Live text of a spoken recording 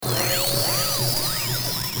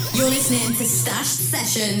listening to Stashed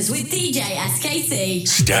Sessions with DJ S.K.T.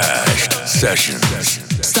 Stashed Sessions.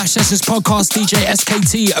 Stashed Sessions podcast, DJ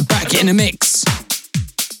S.K.T. are back in the mix.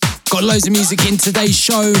 Got loads of music in today's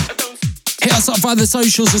show. Hit us up via the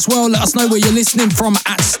socials as well. Let us know where you're listening from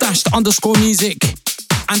at stashed_music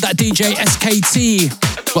and at DJ S.K.T.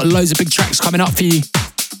 Got loads of big tracks coming up for you.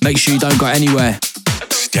 Make sure you don't go anywhere.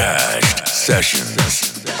 Stashed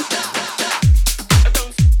Sessions.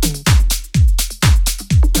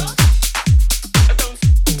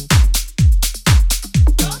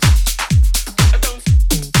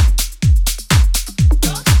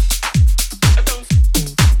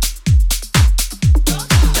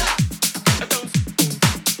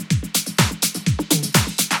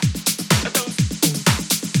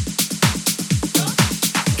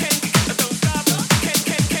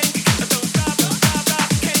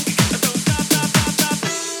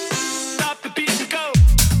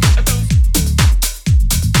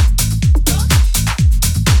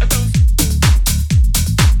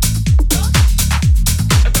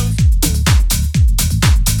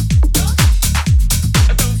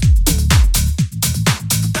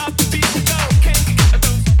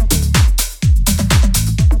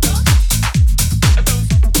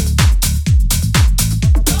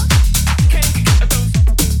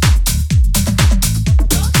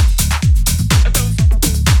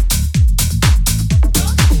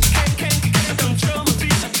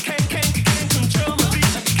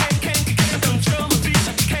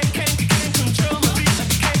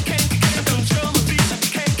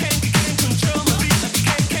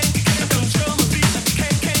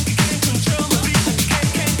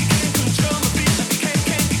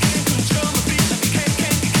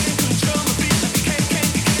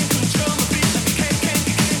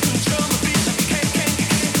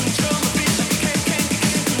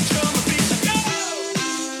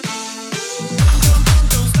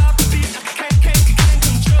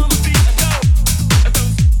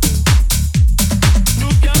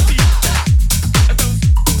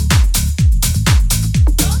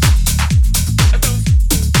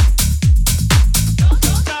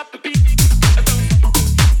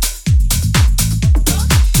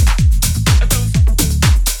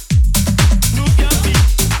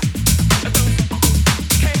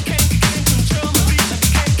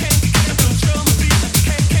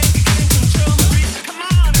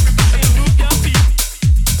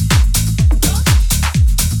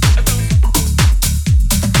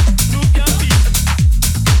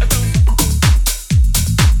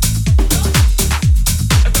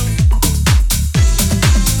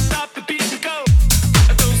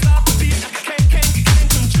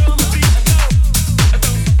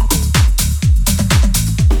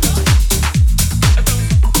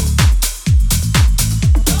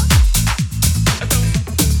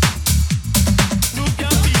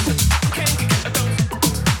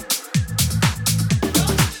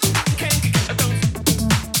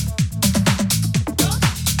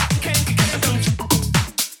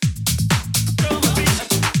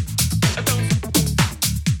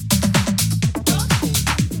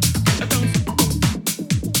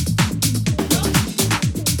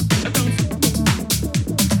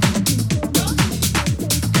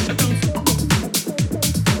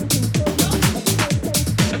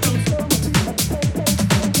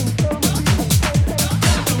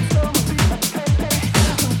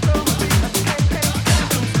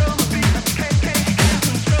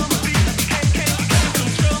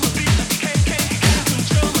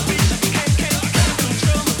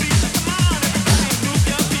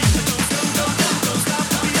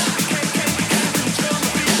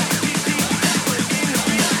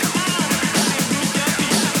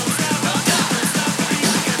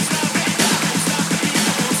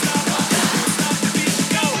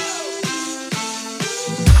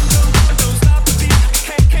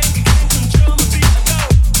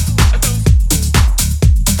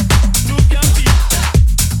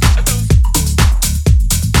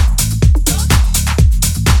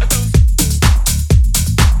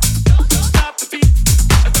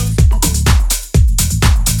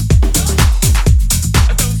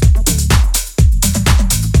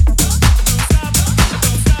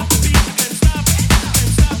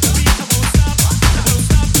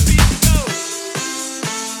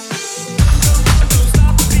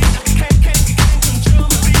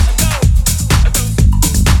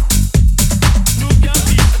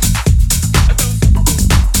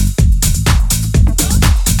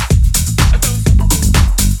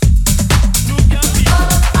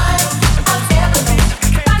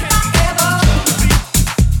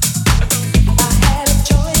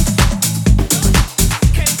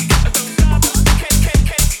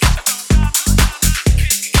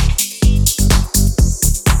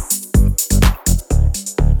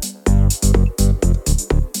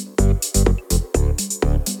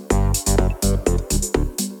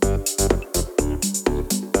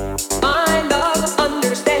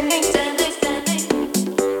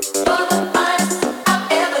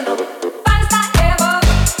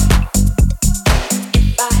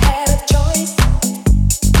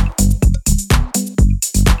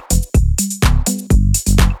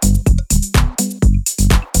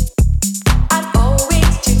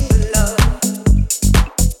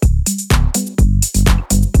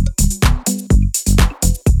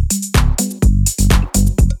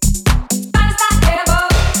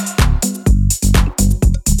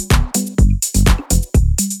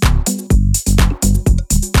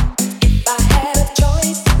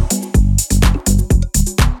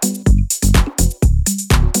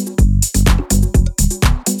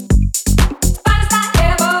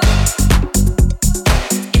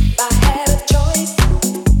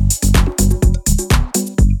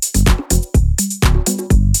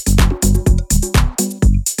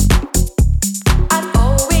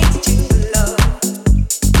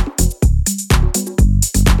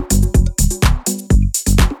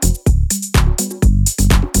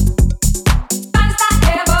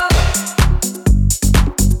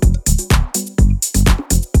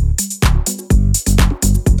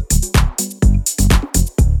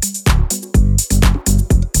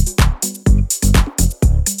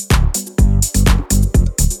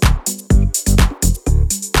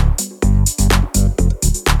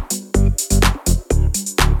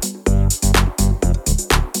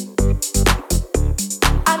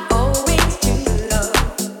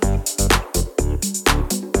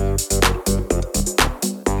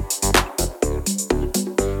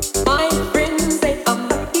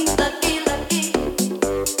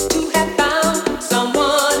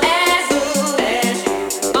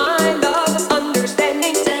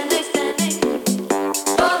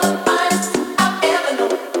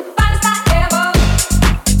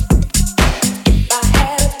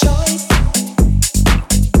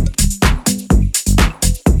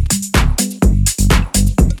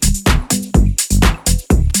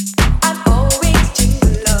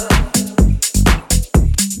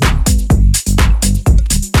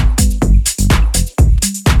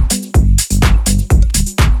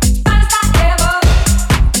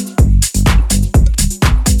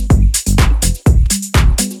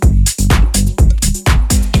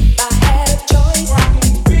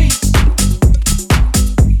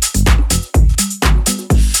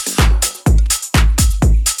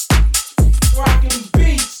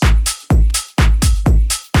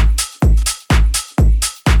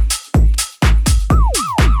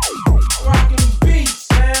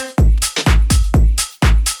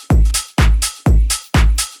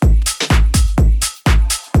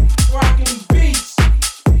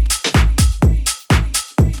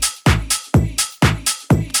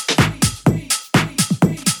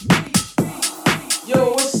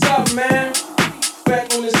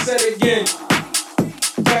 it again.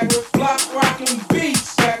 Back with block rockin'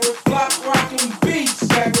 beats. Back with block rockin' beats.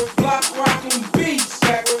 Back with block rockin' beats.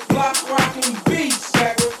 Back with block rockin' beats.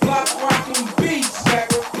 Back with block rockin' beats. Back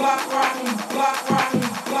with block rockin', block rockin',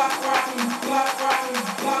 block rockin', block rockin', block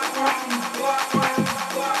rockin', block rockin', block rockin',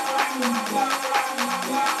 block rockin', block rockin',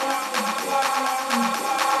 block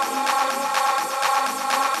rockin'.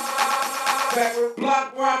 Back with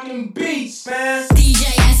block rockin' beats, man. DJ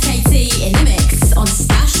S.K.T in the mix on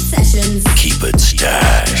Stash Sessions. Keep it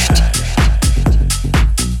stashed.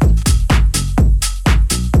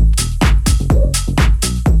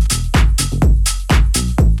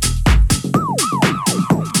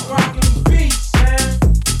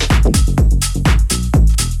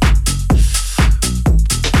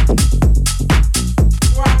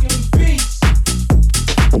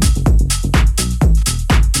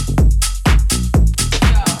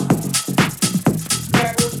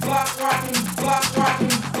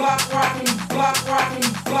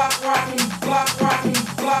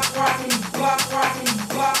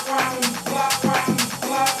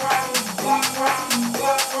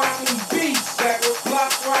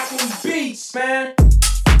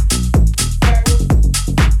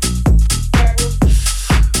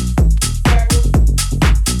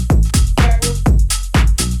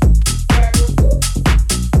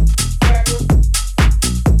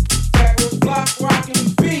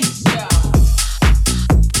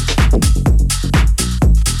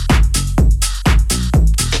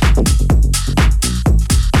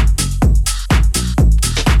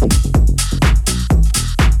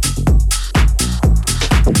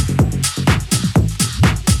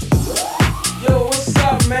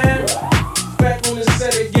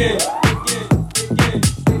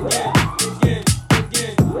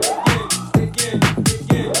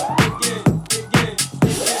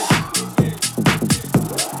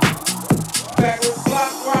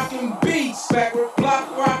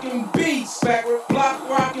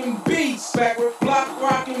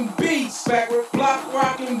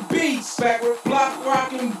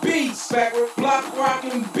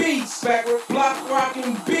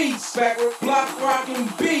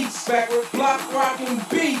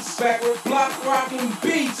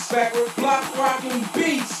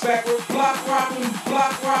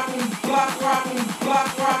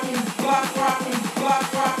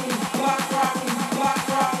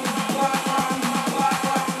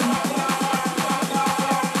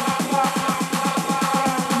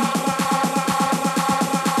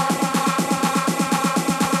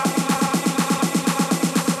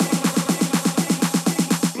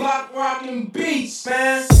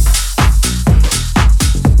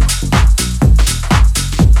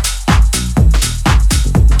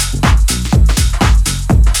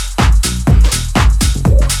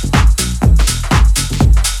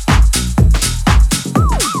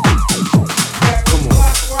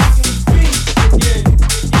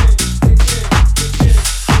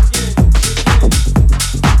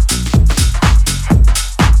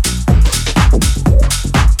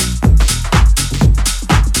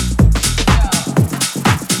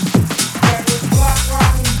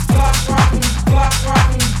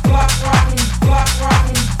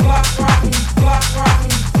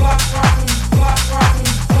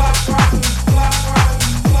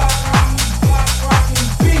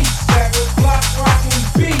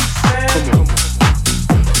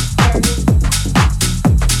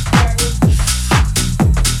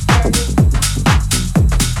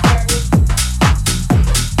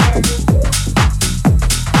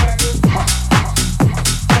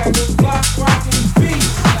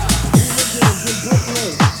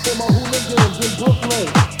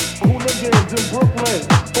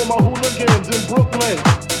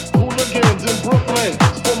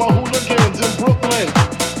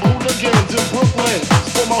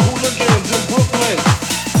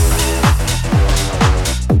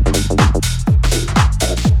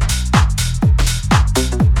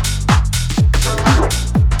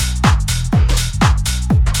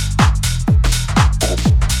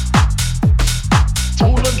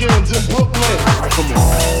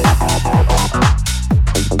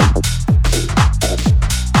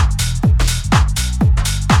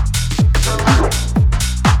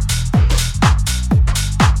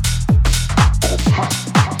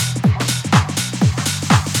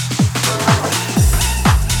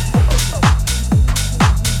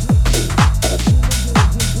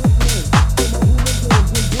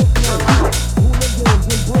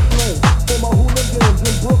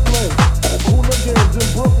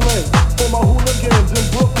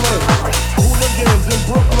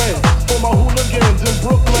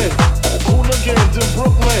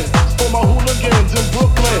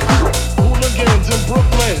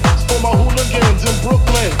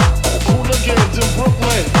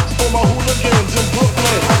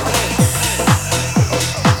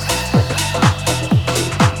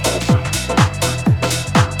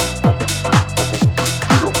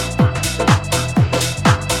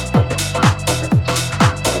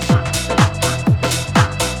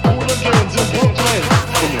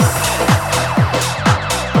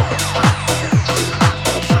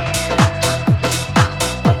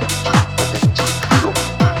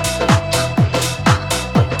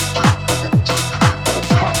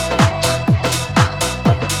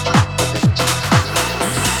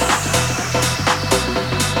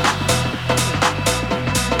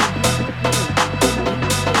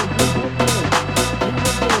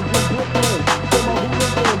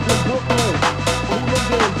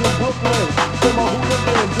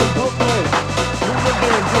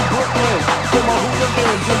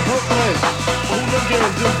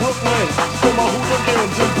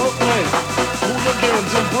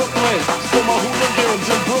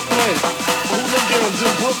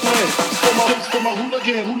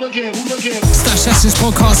 Stash Sessions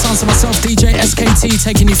podcast, sounds of myself, DJ S.K.T,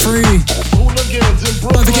 taking you through.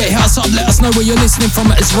 Don't forget, hit us up, let us know where you're listening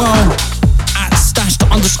from as well. At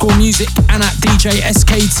stashed_music and at DJ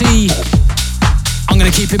S.K.T. I'm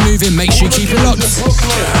going to keep it moving, make sure you keep it locked.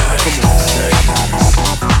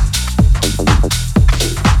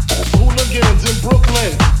 Hooligans in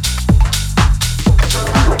Brooklyn.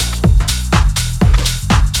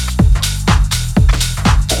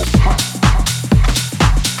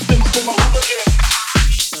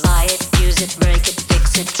 Buy it, use it, break it,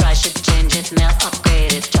 fix it, trash it, change it, mail,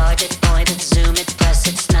 upgrade it, charge it, point it, zoom it, press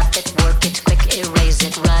it, snap it, work it, quick erase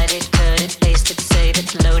it, write it, cut it, paste it, save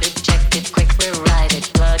it, load it, check it, quick rewrite it,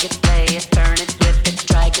 plug it, play it, burn it, rip it,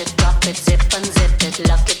 drag it, drop it, zip, unzip it,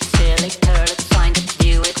 lock it, fill it, curl it, find it,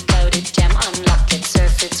 view it, code it, jam, unlock it,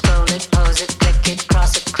 surf it, scroll it, pose it, click it,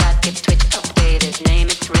 cross it, crack it, twitch, update it, name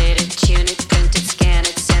it, read it, tune it, print it, scan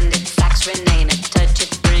it, send it, fax, rename it, touch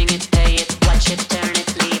it, bring it, pay it, watch it, turn it,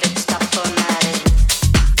 leave it, stop, format it.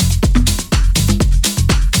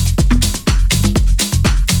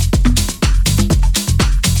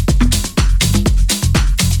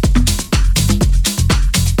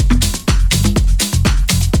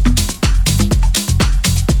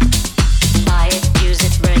 Buy it, use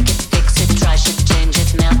it, break it, fix it, trash it, change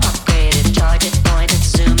it, mail, upgrade it, charge it, point it,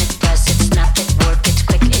 zoom it, press it, snap it, work it,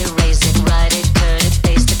 quick erase it, write it, cut it,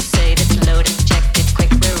 paste it, save it, load it, check it,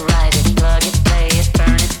 quick rewrite it, plug it, play it,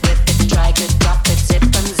 burn it, rip it, drag it, drop it, zip,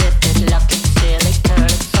 unzip it, lock it, fill it, curl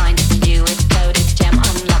it, find it, view it, code it, jam,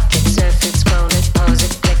 unlock it, surf it, scroll it, pose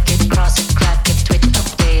it, click it, cross it, crack it, twitch,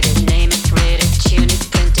 update it, name it, read it, tune it,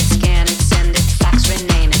 print it, scan it, send it, fax,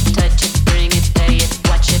 rename it, touch it, bring it, pay it,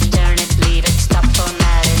 watch it, turn it, leave it, stop,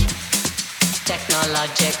 format it.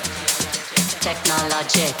 Technologic,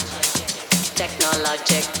 technologic,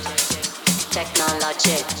 technologic,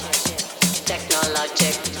 technologic,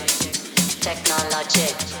 technologic,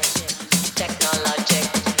 technologic, technologic,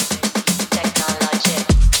 technologic.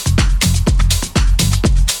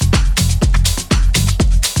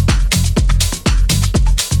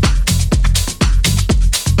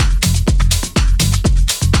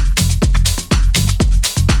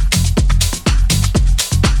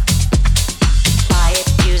 Buy it,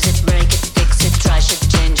 use it, break it, fix it, trash it,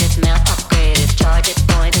 change it, mail, upgrade it, charge it,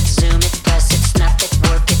 point it, zoom it, press it, snap it,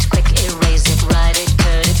 work it, quick erase it, write it,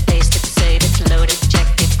 cut it, paste it, save it, load it, check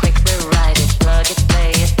it, quick rewrite it, plug it,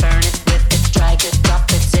 play it, burn it, rip it, drag it, drop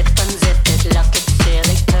it, zip, unzip it, lock it, fill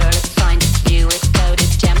it, curl it, find it, view it, code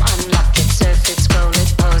it, jam, unlock it, surf it, scroll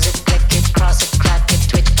it, pose it, click it, cross it, crack it,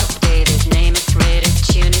 twitch, update it, name it, read it,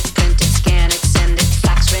 tune it, print it, scan it, send it,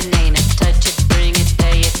 fax, rename it, touch it, bring it,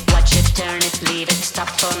 pay it, watch it, turn it, leave it,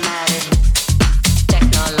 stop, format it.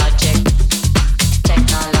 Technologic,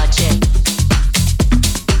 technologic.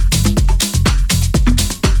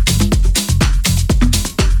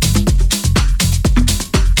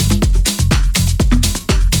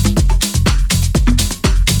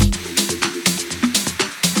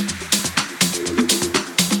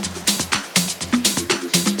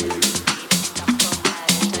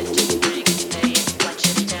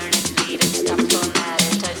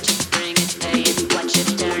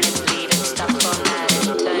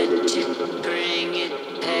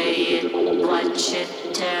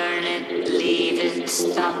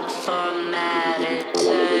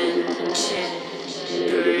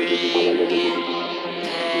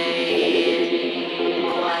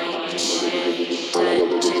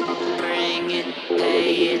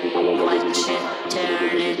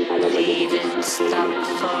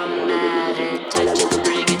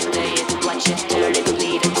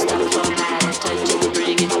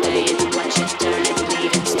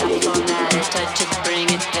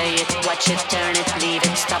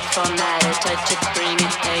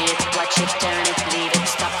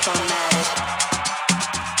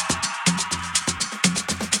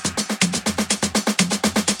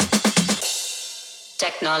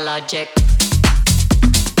 Technologic. Technologic.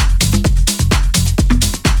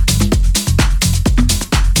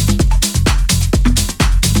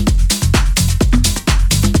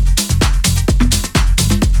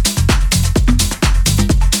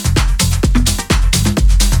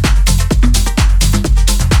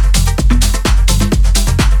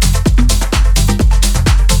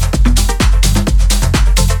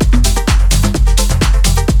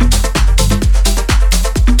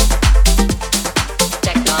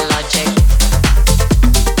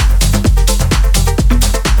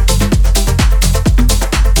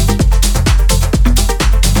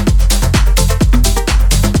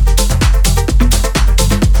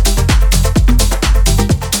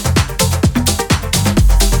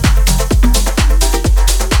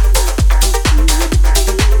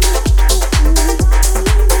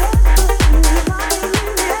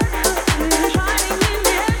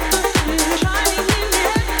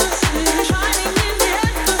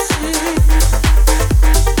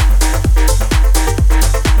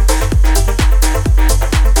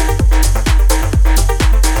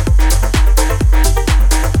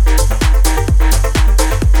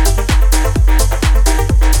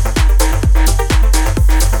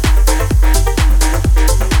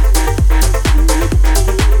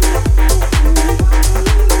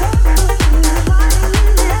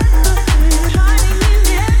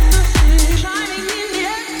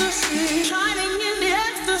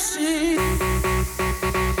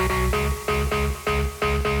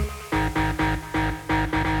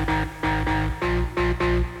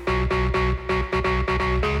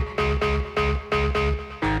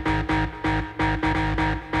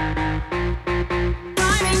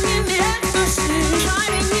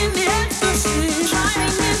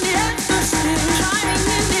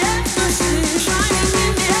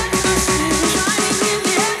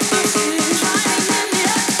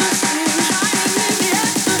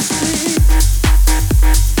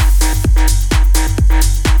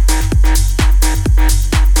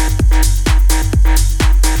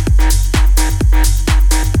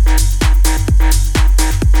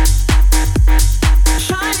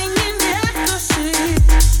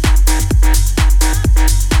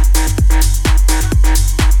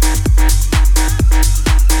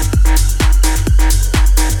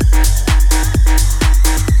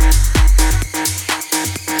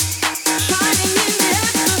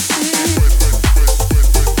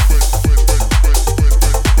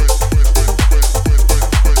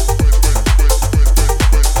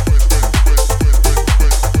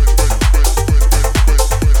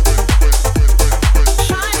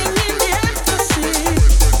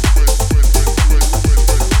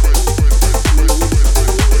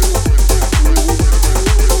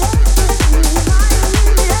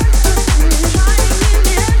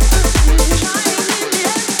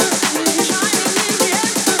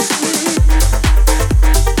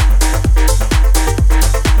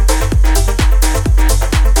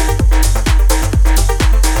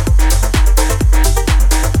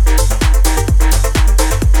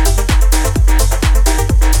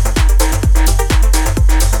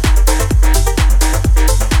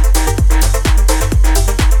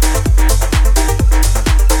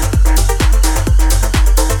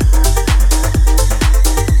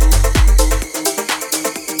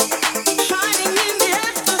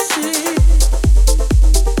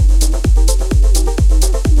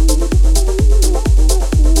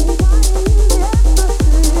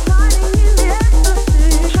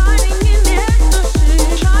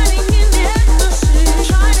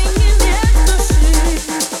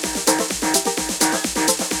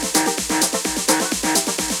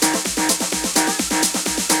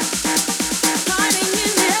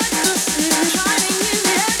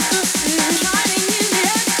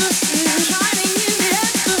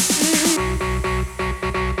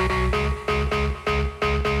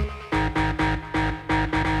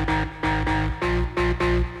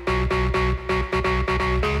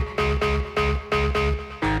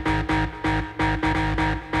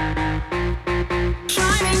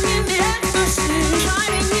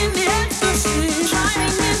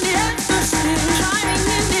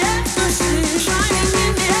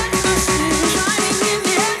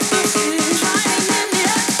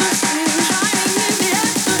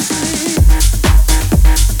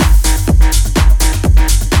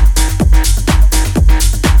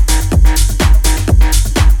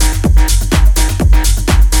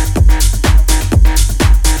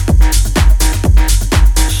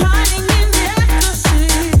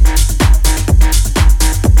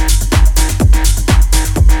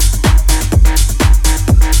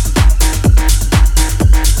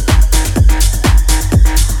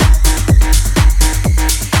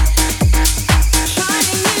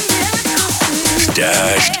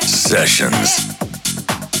 Sessions.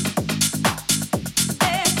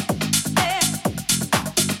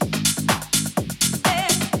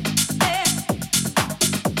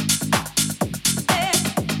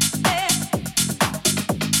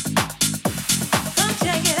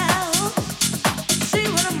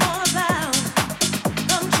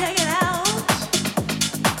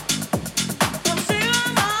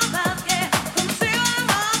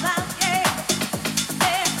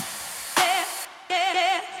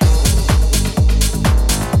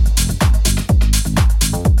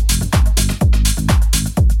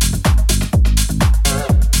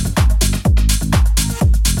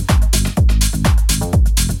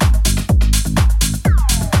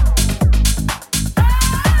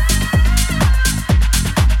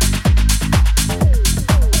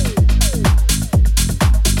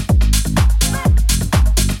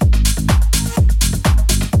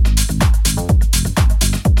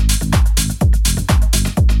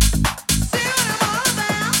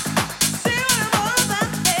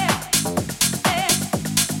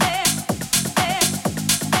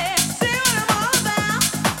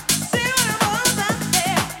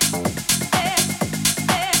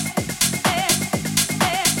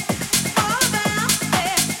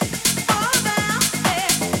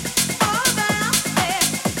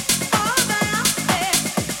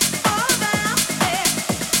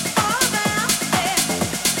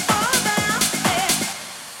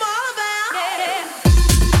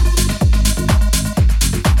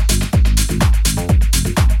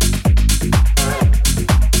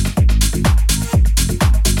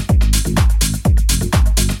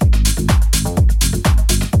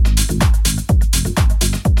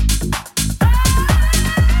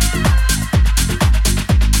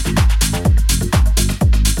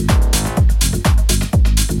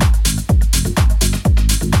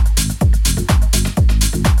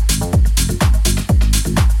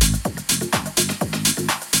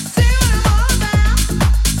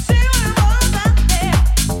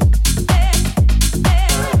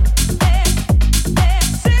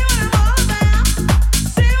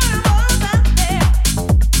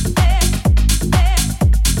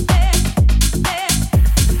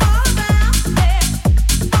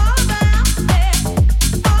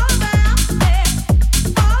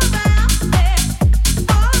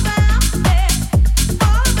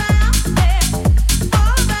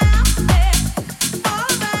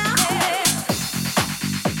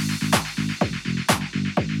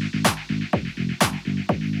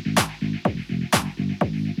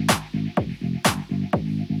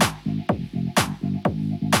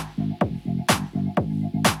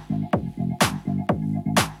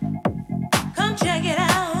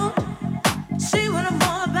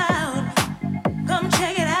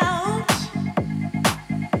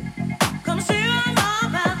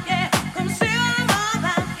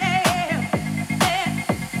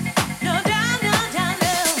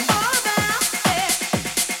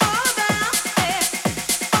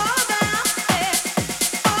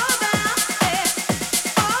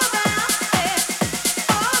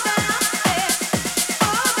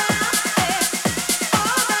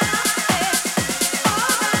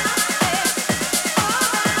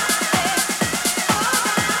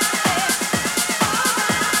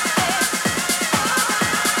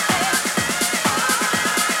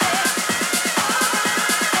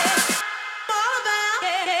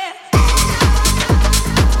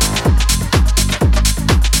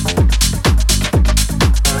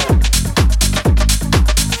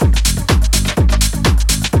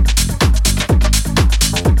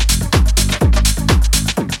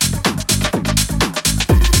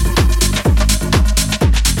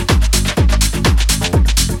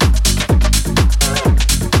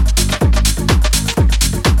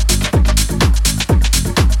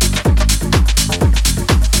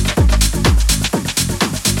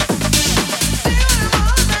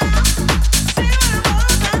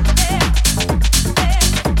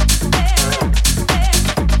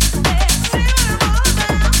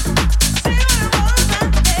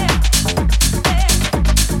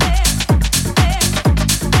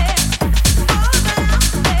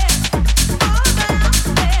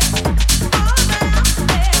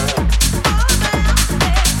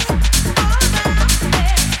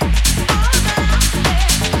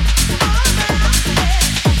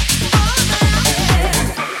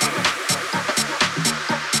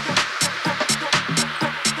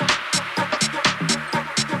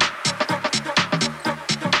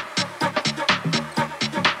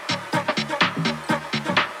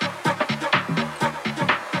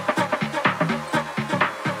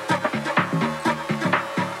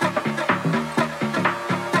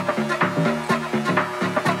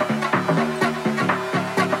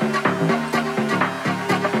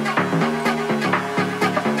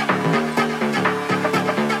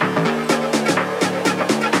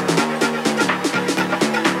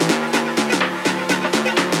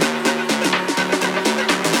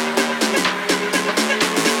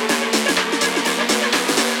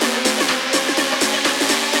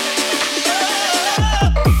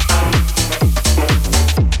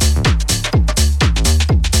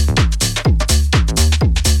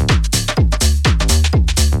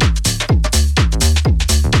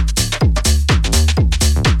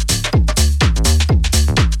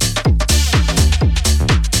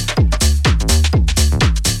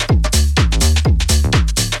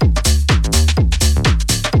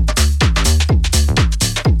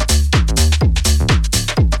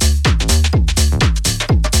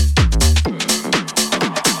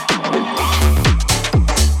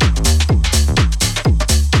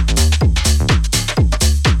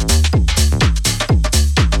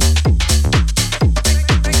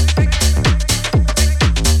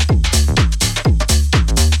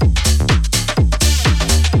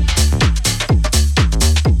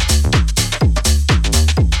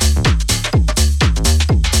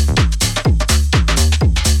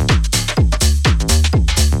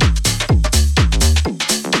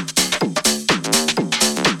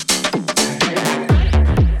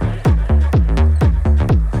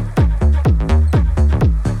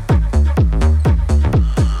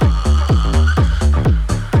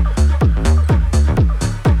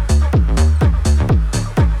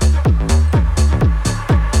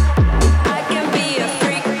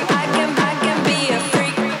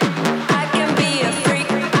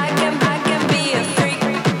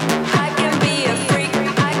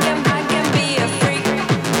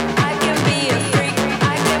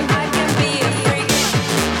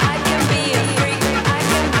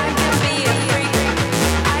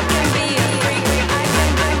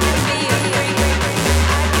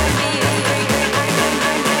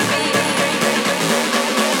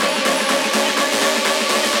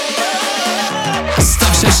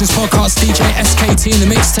 Sessions podcast, DJ S.K.T in the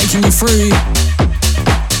mix, taking you through.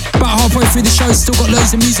 About halfway through the show, still got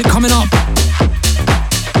loads of music coming up.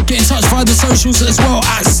 Get in touch via the socials as well,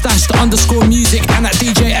 at @stashed_music and at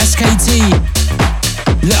DJ S.K.T.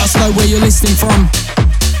 Let us know where you're listening from.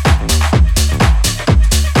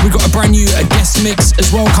 We've got a brand new guest mix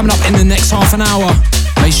as well coming up in the next half an hour.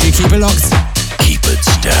 Make sure you keep it locked. Keep it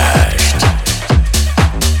stashed.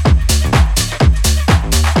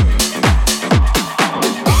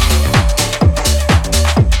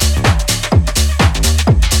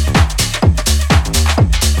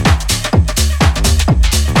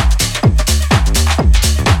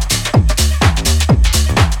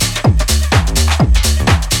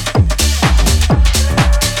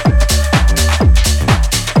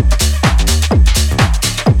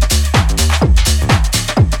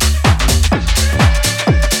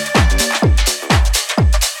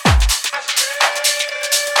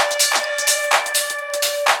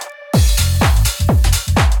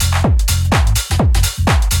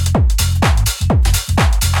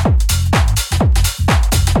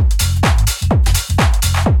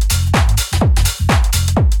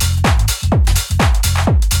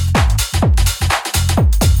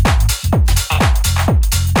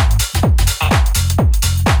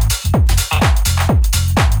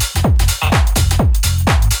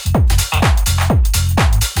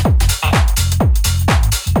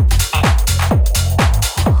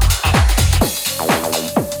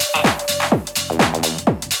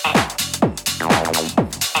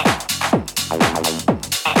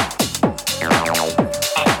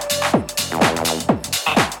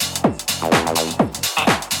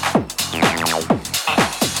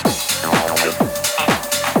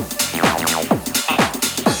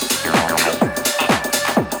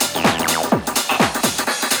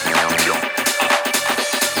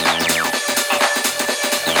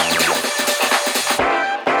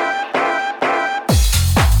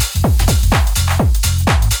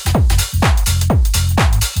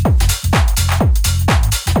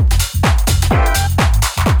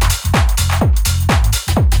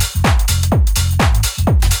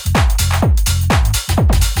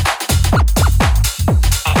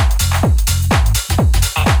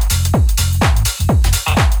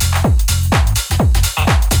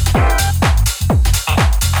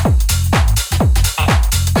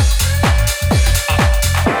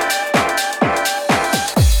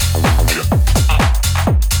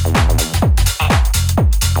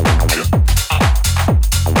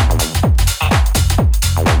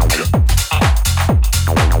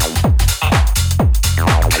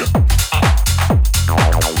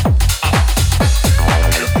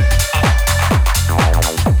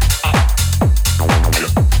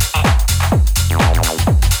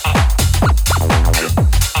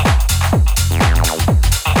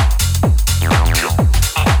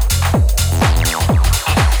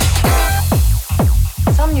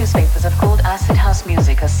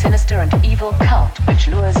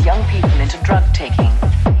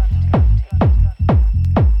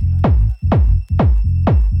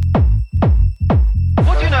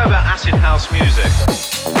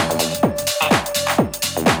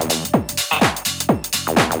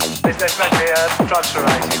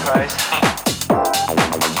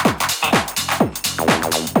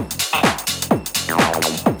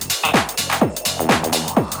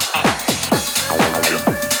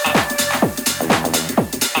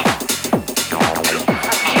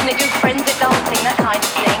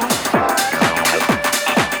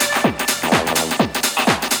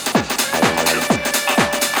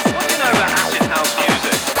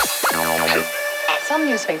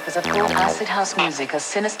 A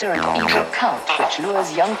sinister and evil cult which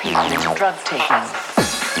lures young people into drug taking.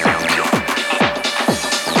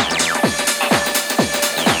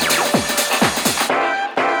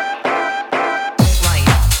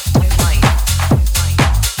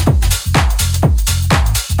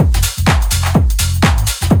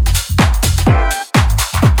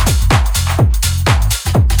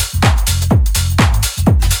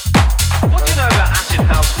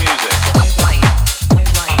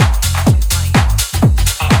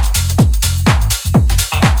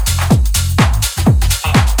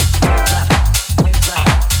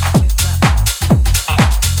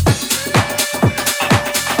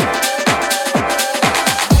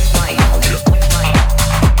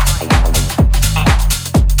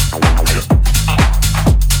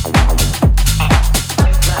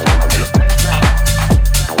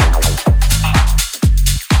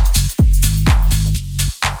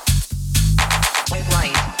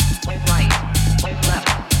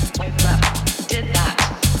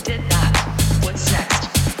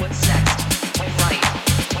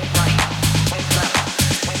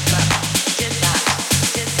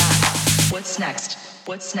 What's next?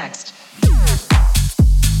 What's next?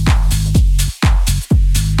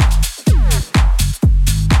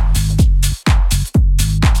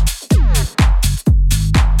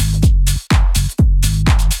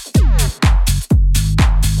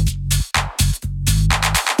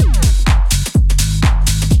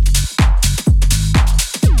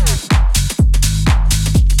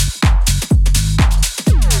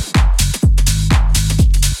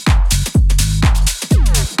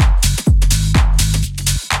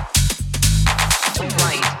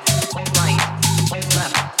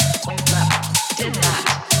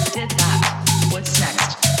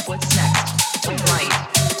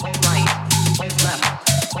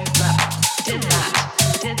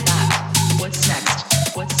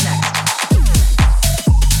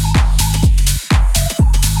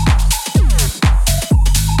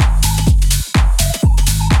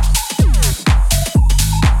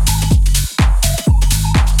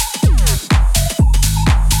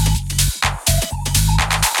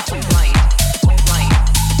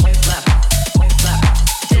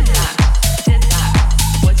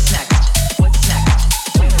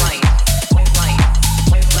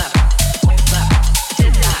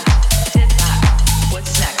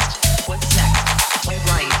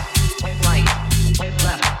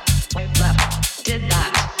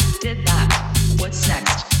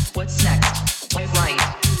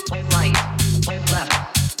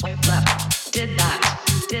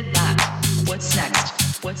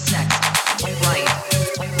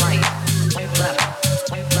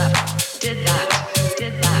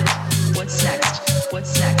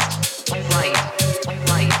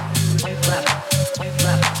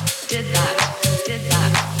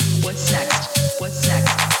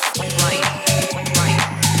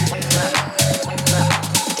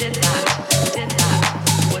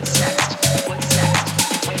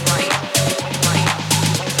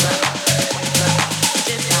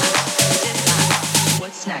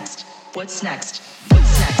 What's next?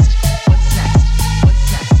 What's next? What's next?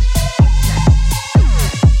 What's next?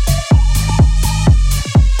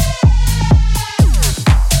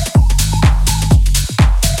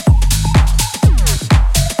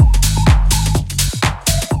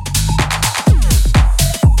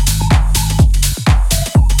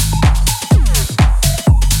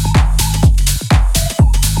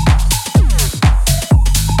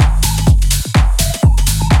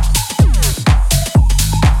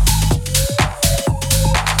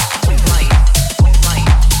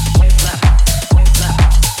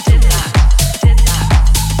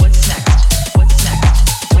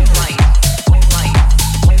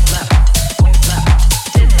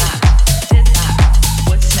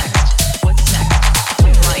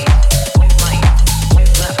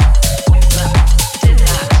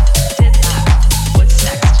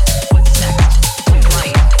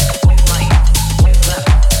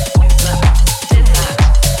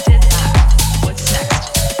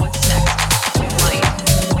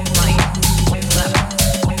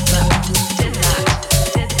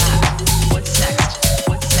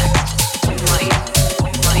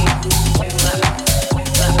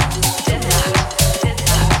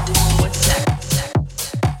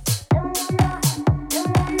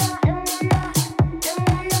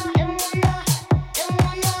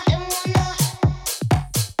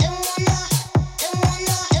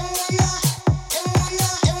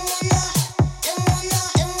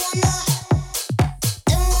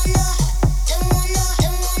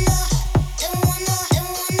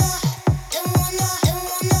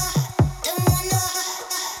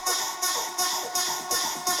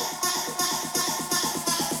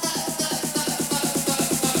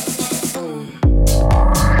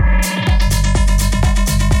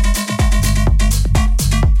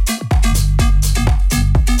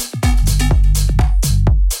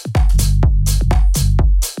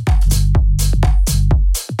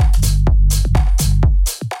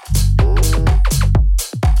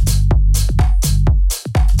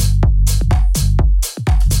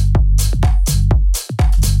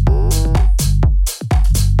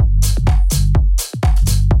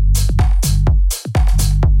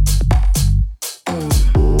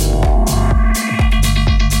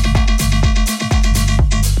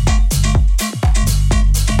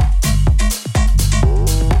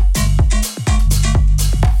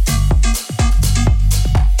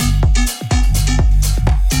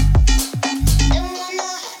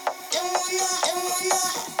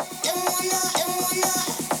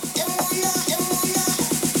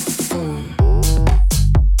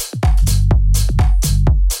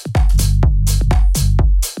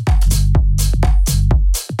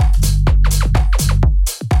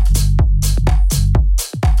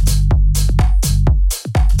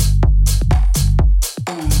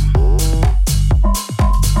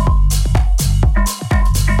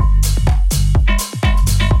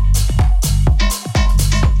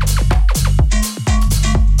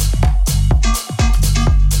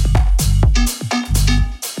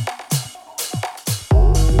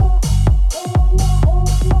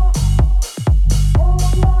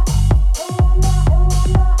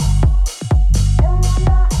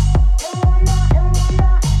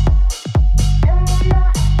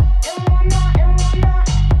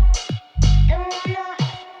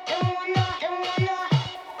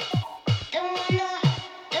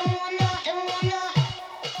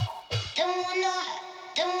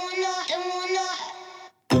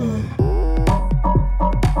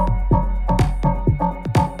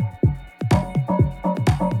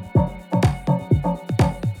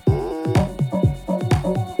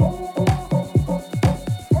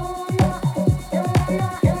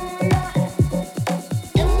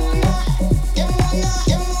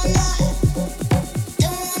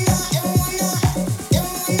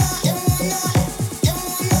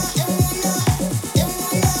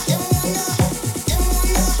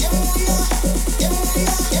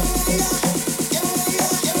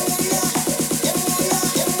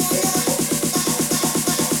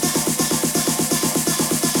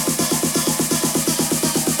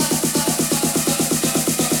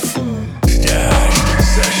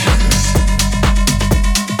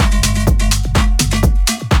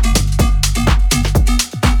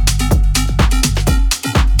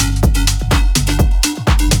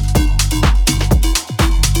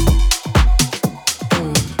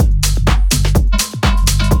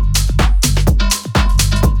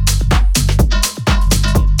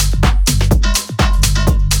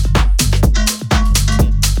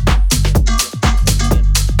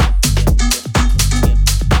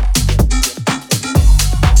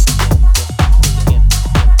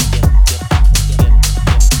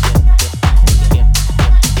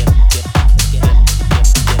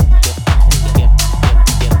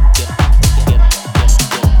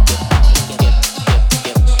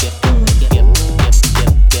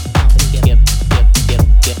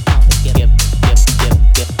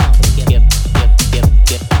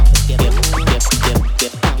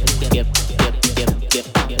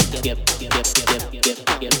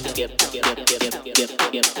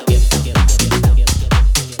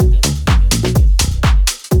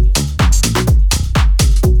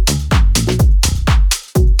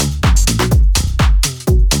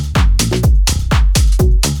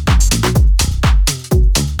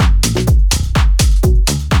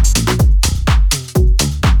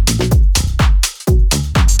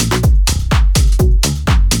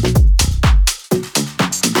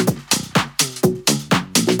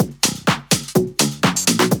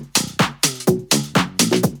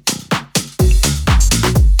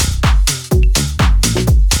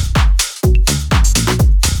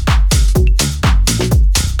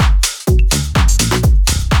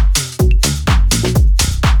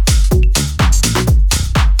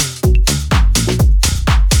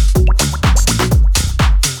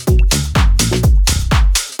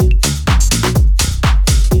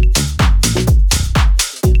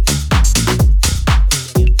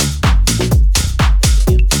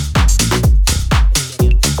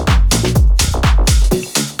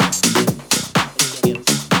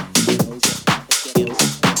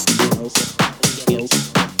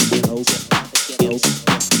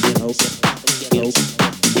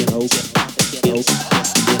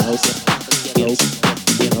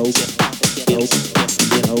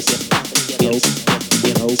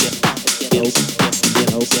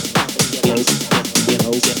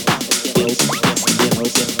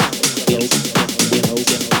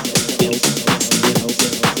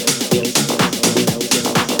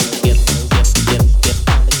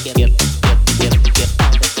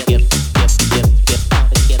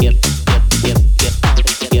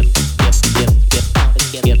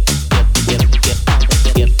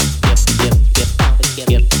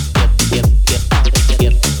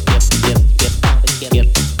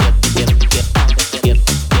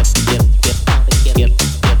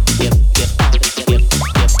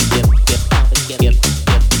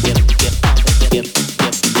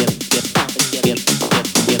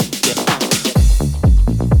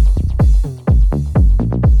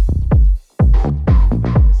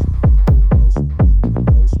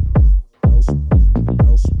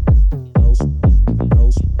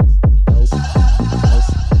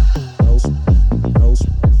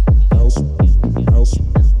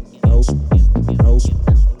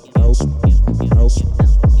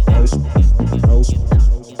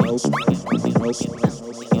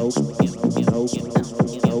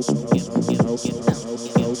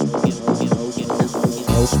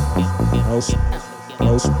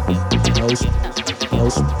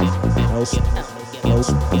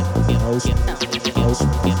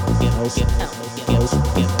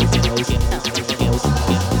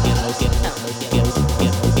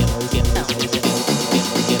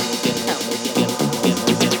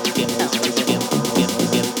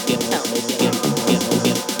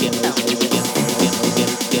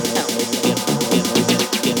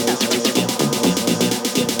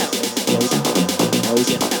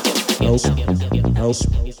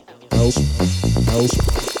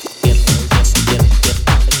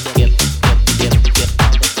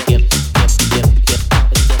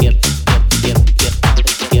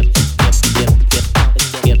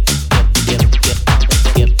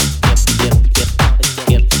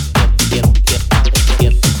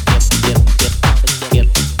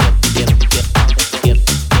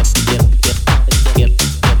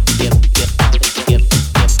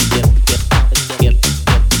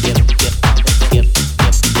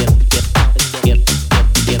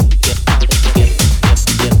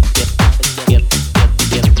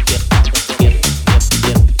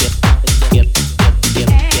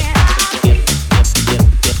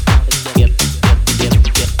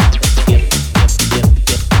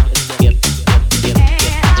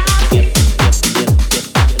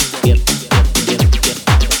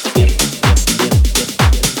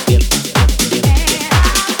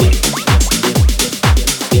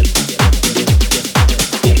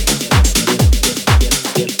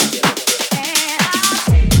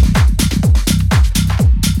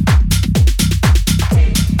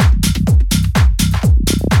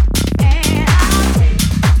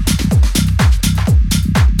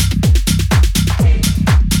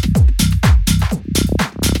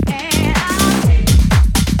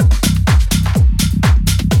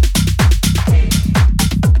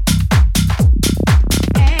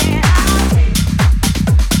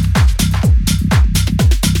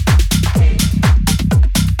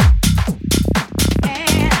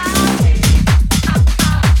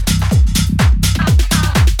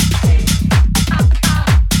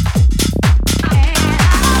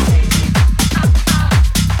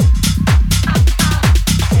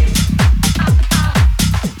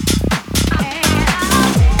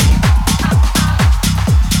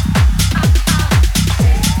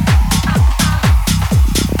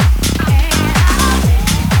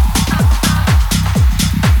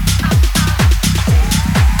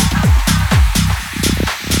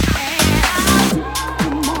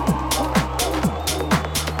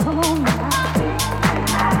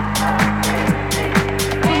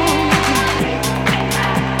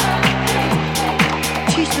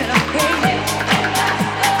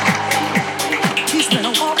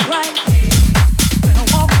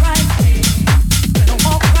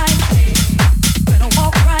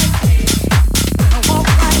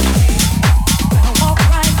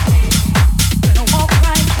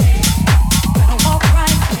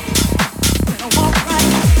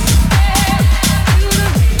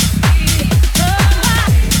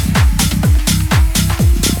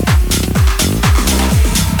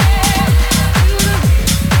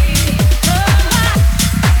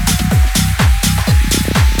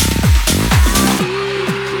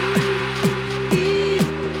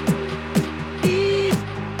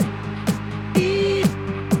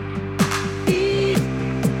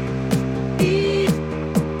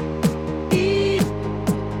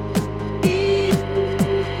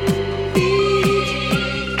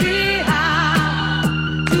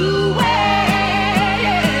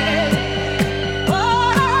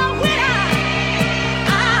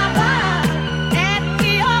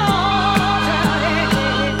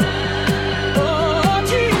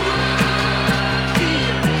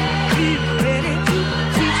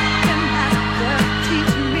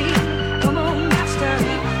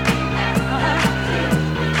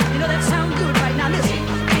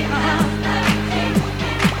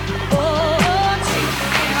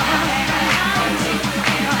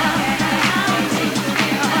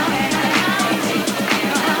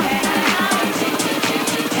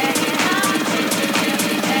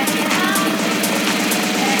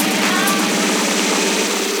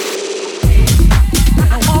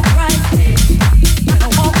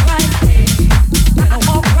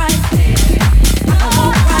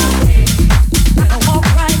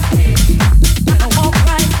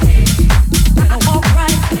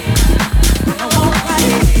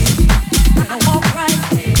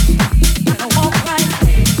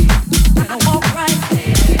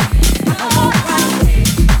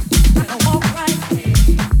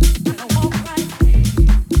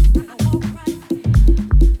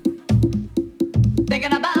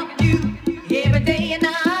 day and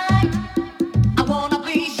night. I wanna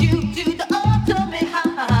please you to the ultimate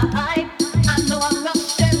height. I know I'm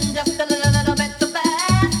rushing just a little bit too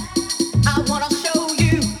fast. I wanna show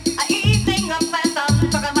you an evening of fast. I'm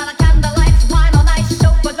talking about a candlelight, wine all night,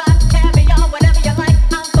 chauffeur drive, caviar, whatever you like,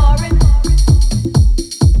 I'm for it.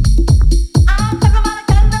 I'm talking about a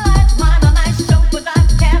candlelight, wine all night, chauffeur drive,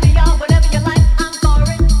 caviar, whatever you like, I'm for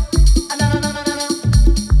it. No, no, no, no, no, no.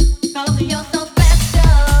 'Cause you're so special.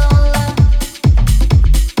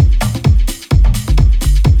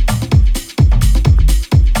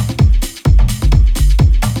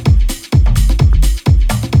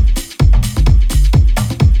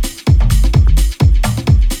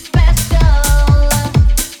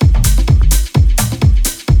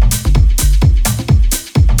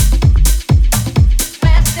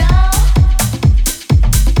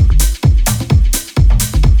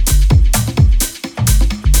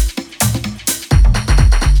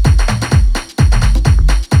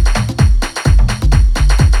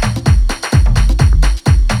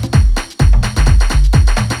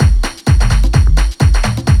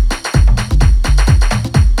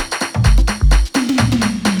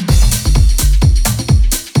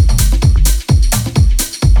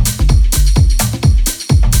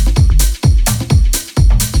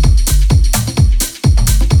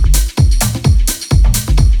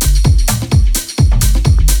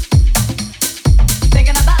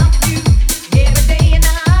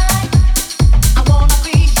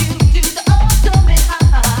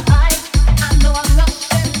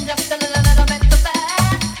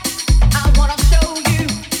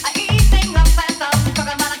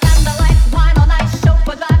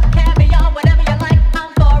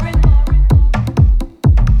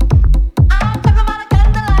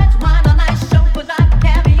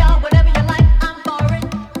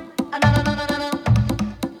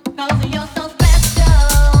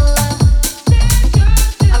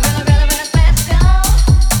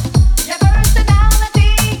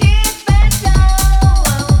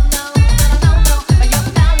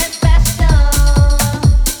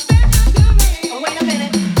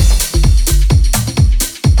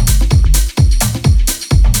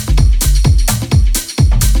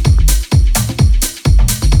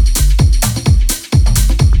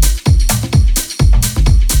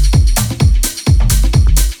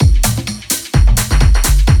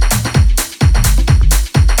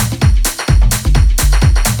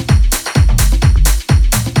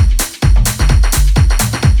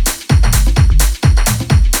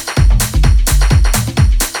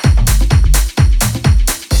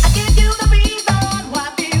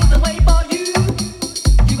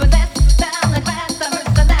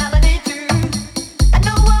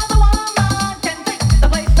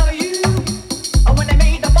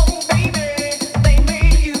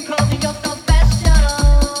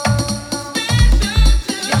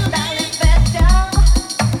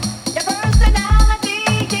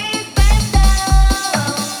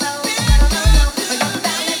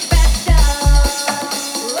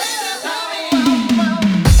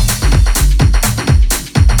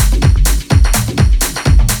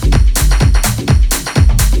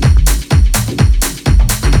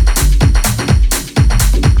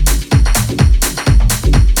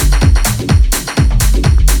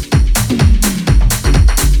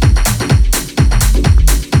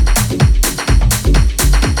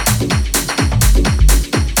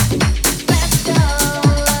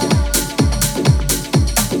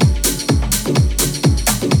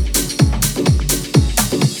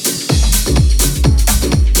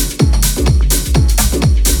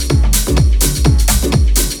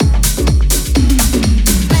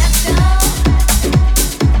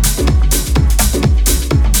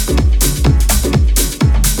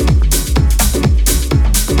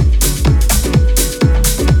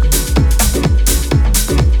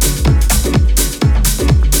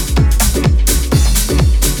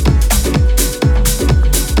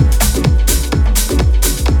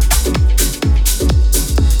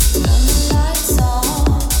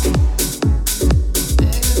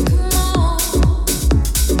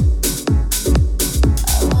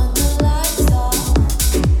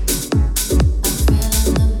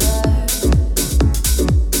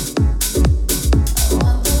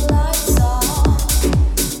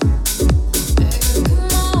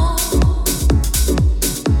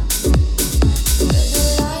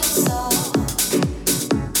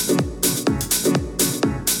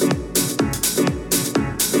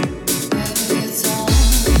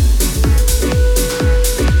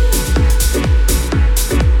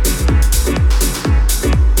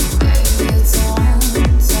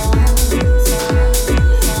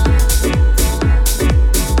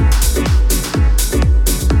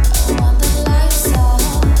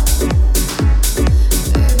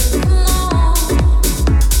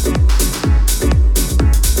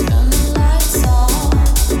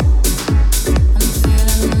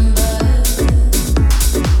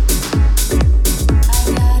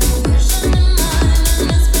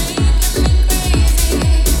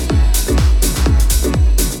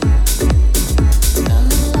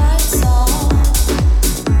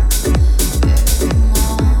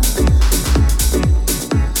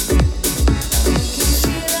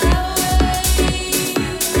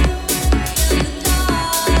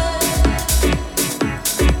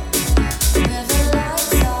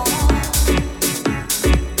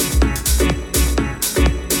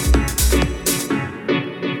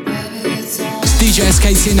 DJ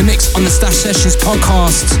S.K.T in the mix on the Stash Sessions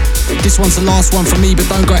podcast. This one's the last one from me, but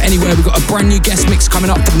don't go anywhere. We've got a brand new guest mix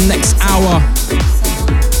coming up for the next hour.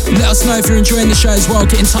 Let us know if you're enjoying the show as well.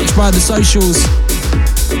 Get in touch via the socials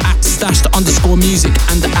at stashed_music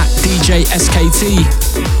and at DJ S.K.T.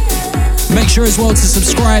 Make sure as well to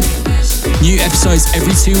subscribe. New episodes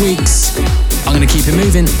every 2 weeks. I'm going to keep it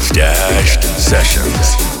moving. Stashed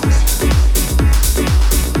Sessions.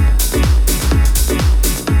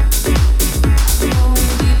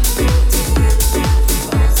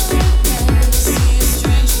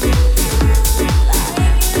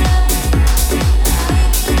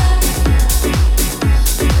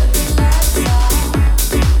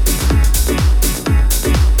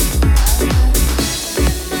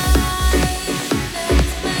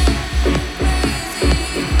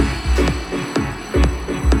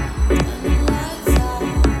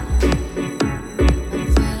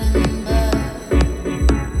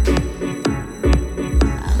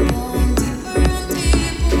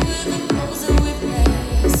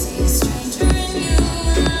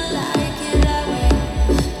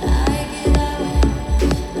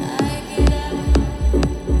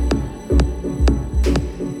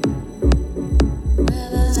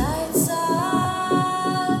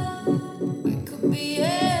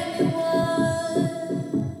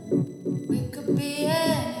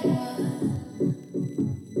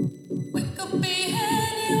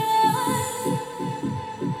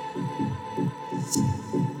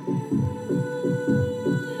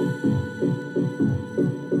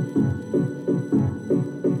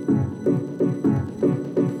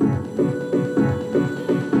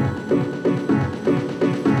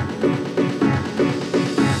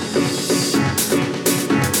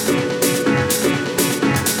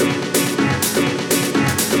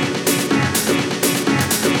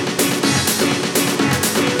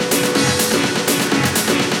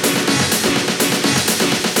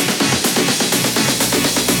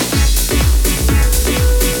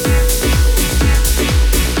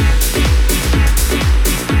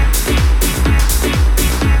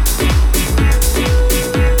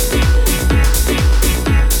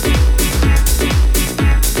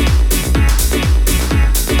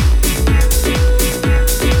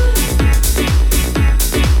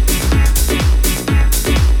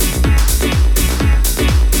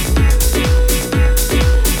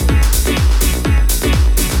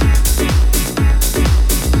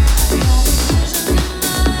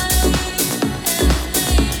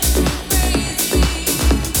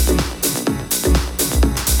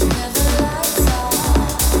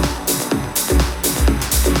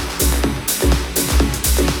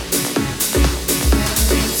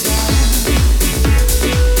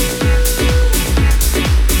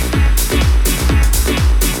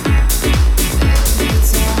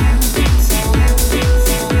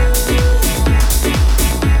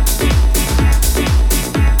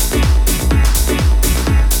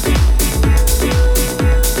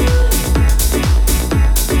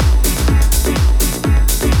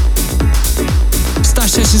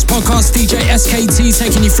 DJ S.K.T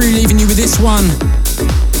taking you through, leaving you with this one.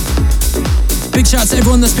 Big shout to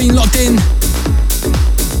everyone that's been locked in.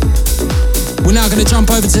 We're now going to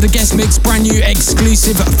jump over to the guest mix, brand new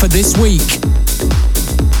exclusive for this week.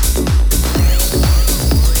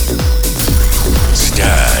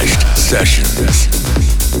 Stashed Sessions.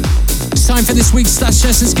 It's time for this week's Stash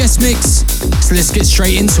Sessions guest mix, so let's get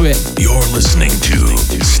straight into it. You're listening to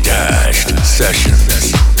Stashed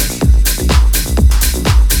Sessions.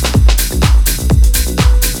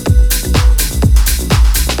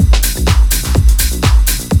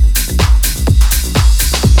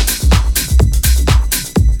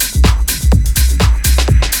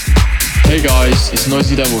 Hey guys, it's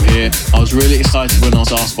Noizy here. I was really excited when I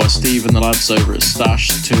was asked by Steve and the lads over at Stash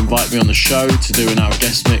to invite me on the show to do an hour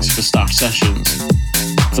guest mix for Stash Sessions.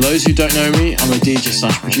 For those who don't know me, I'm a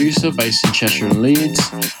DJ/producer based in Cheshire and Leeds.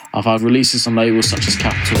 I've had releases on labels such as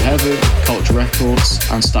Capital Heaven, Culture Records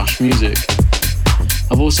and Stash Music.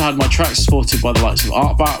 I've also had my tracks supported by the likes of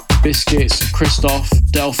Artbat, Biscuits, Christoph,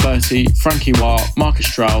 Del 30, Frankie Wild, Marcus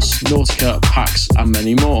Strauss, Nautica, Pax and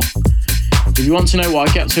many more. If you want to know what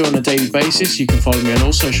I get to on a daily basis, you can follow me on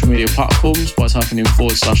all social media platforms by typing in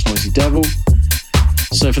 /NoizyDevil.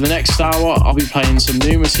 So for the next hour, I'll be playing some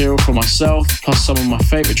new material for myself, plus some of my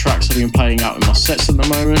favourite tracks I've been playing out in my sets at the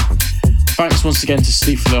moment. Thanks once again to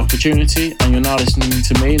Steve for the opportunity, and you're now listening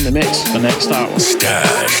to me in the mix for the next hour.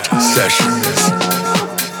 Stashed Sessions.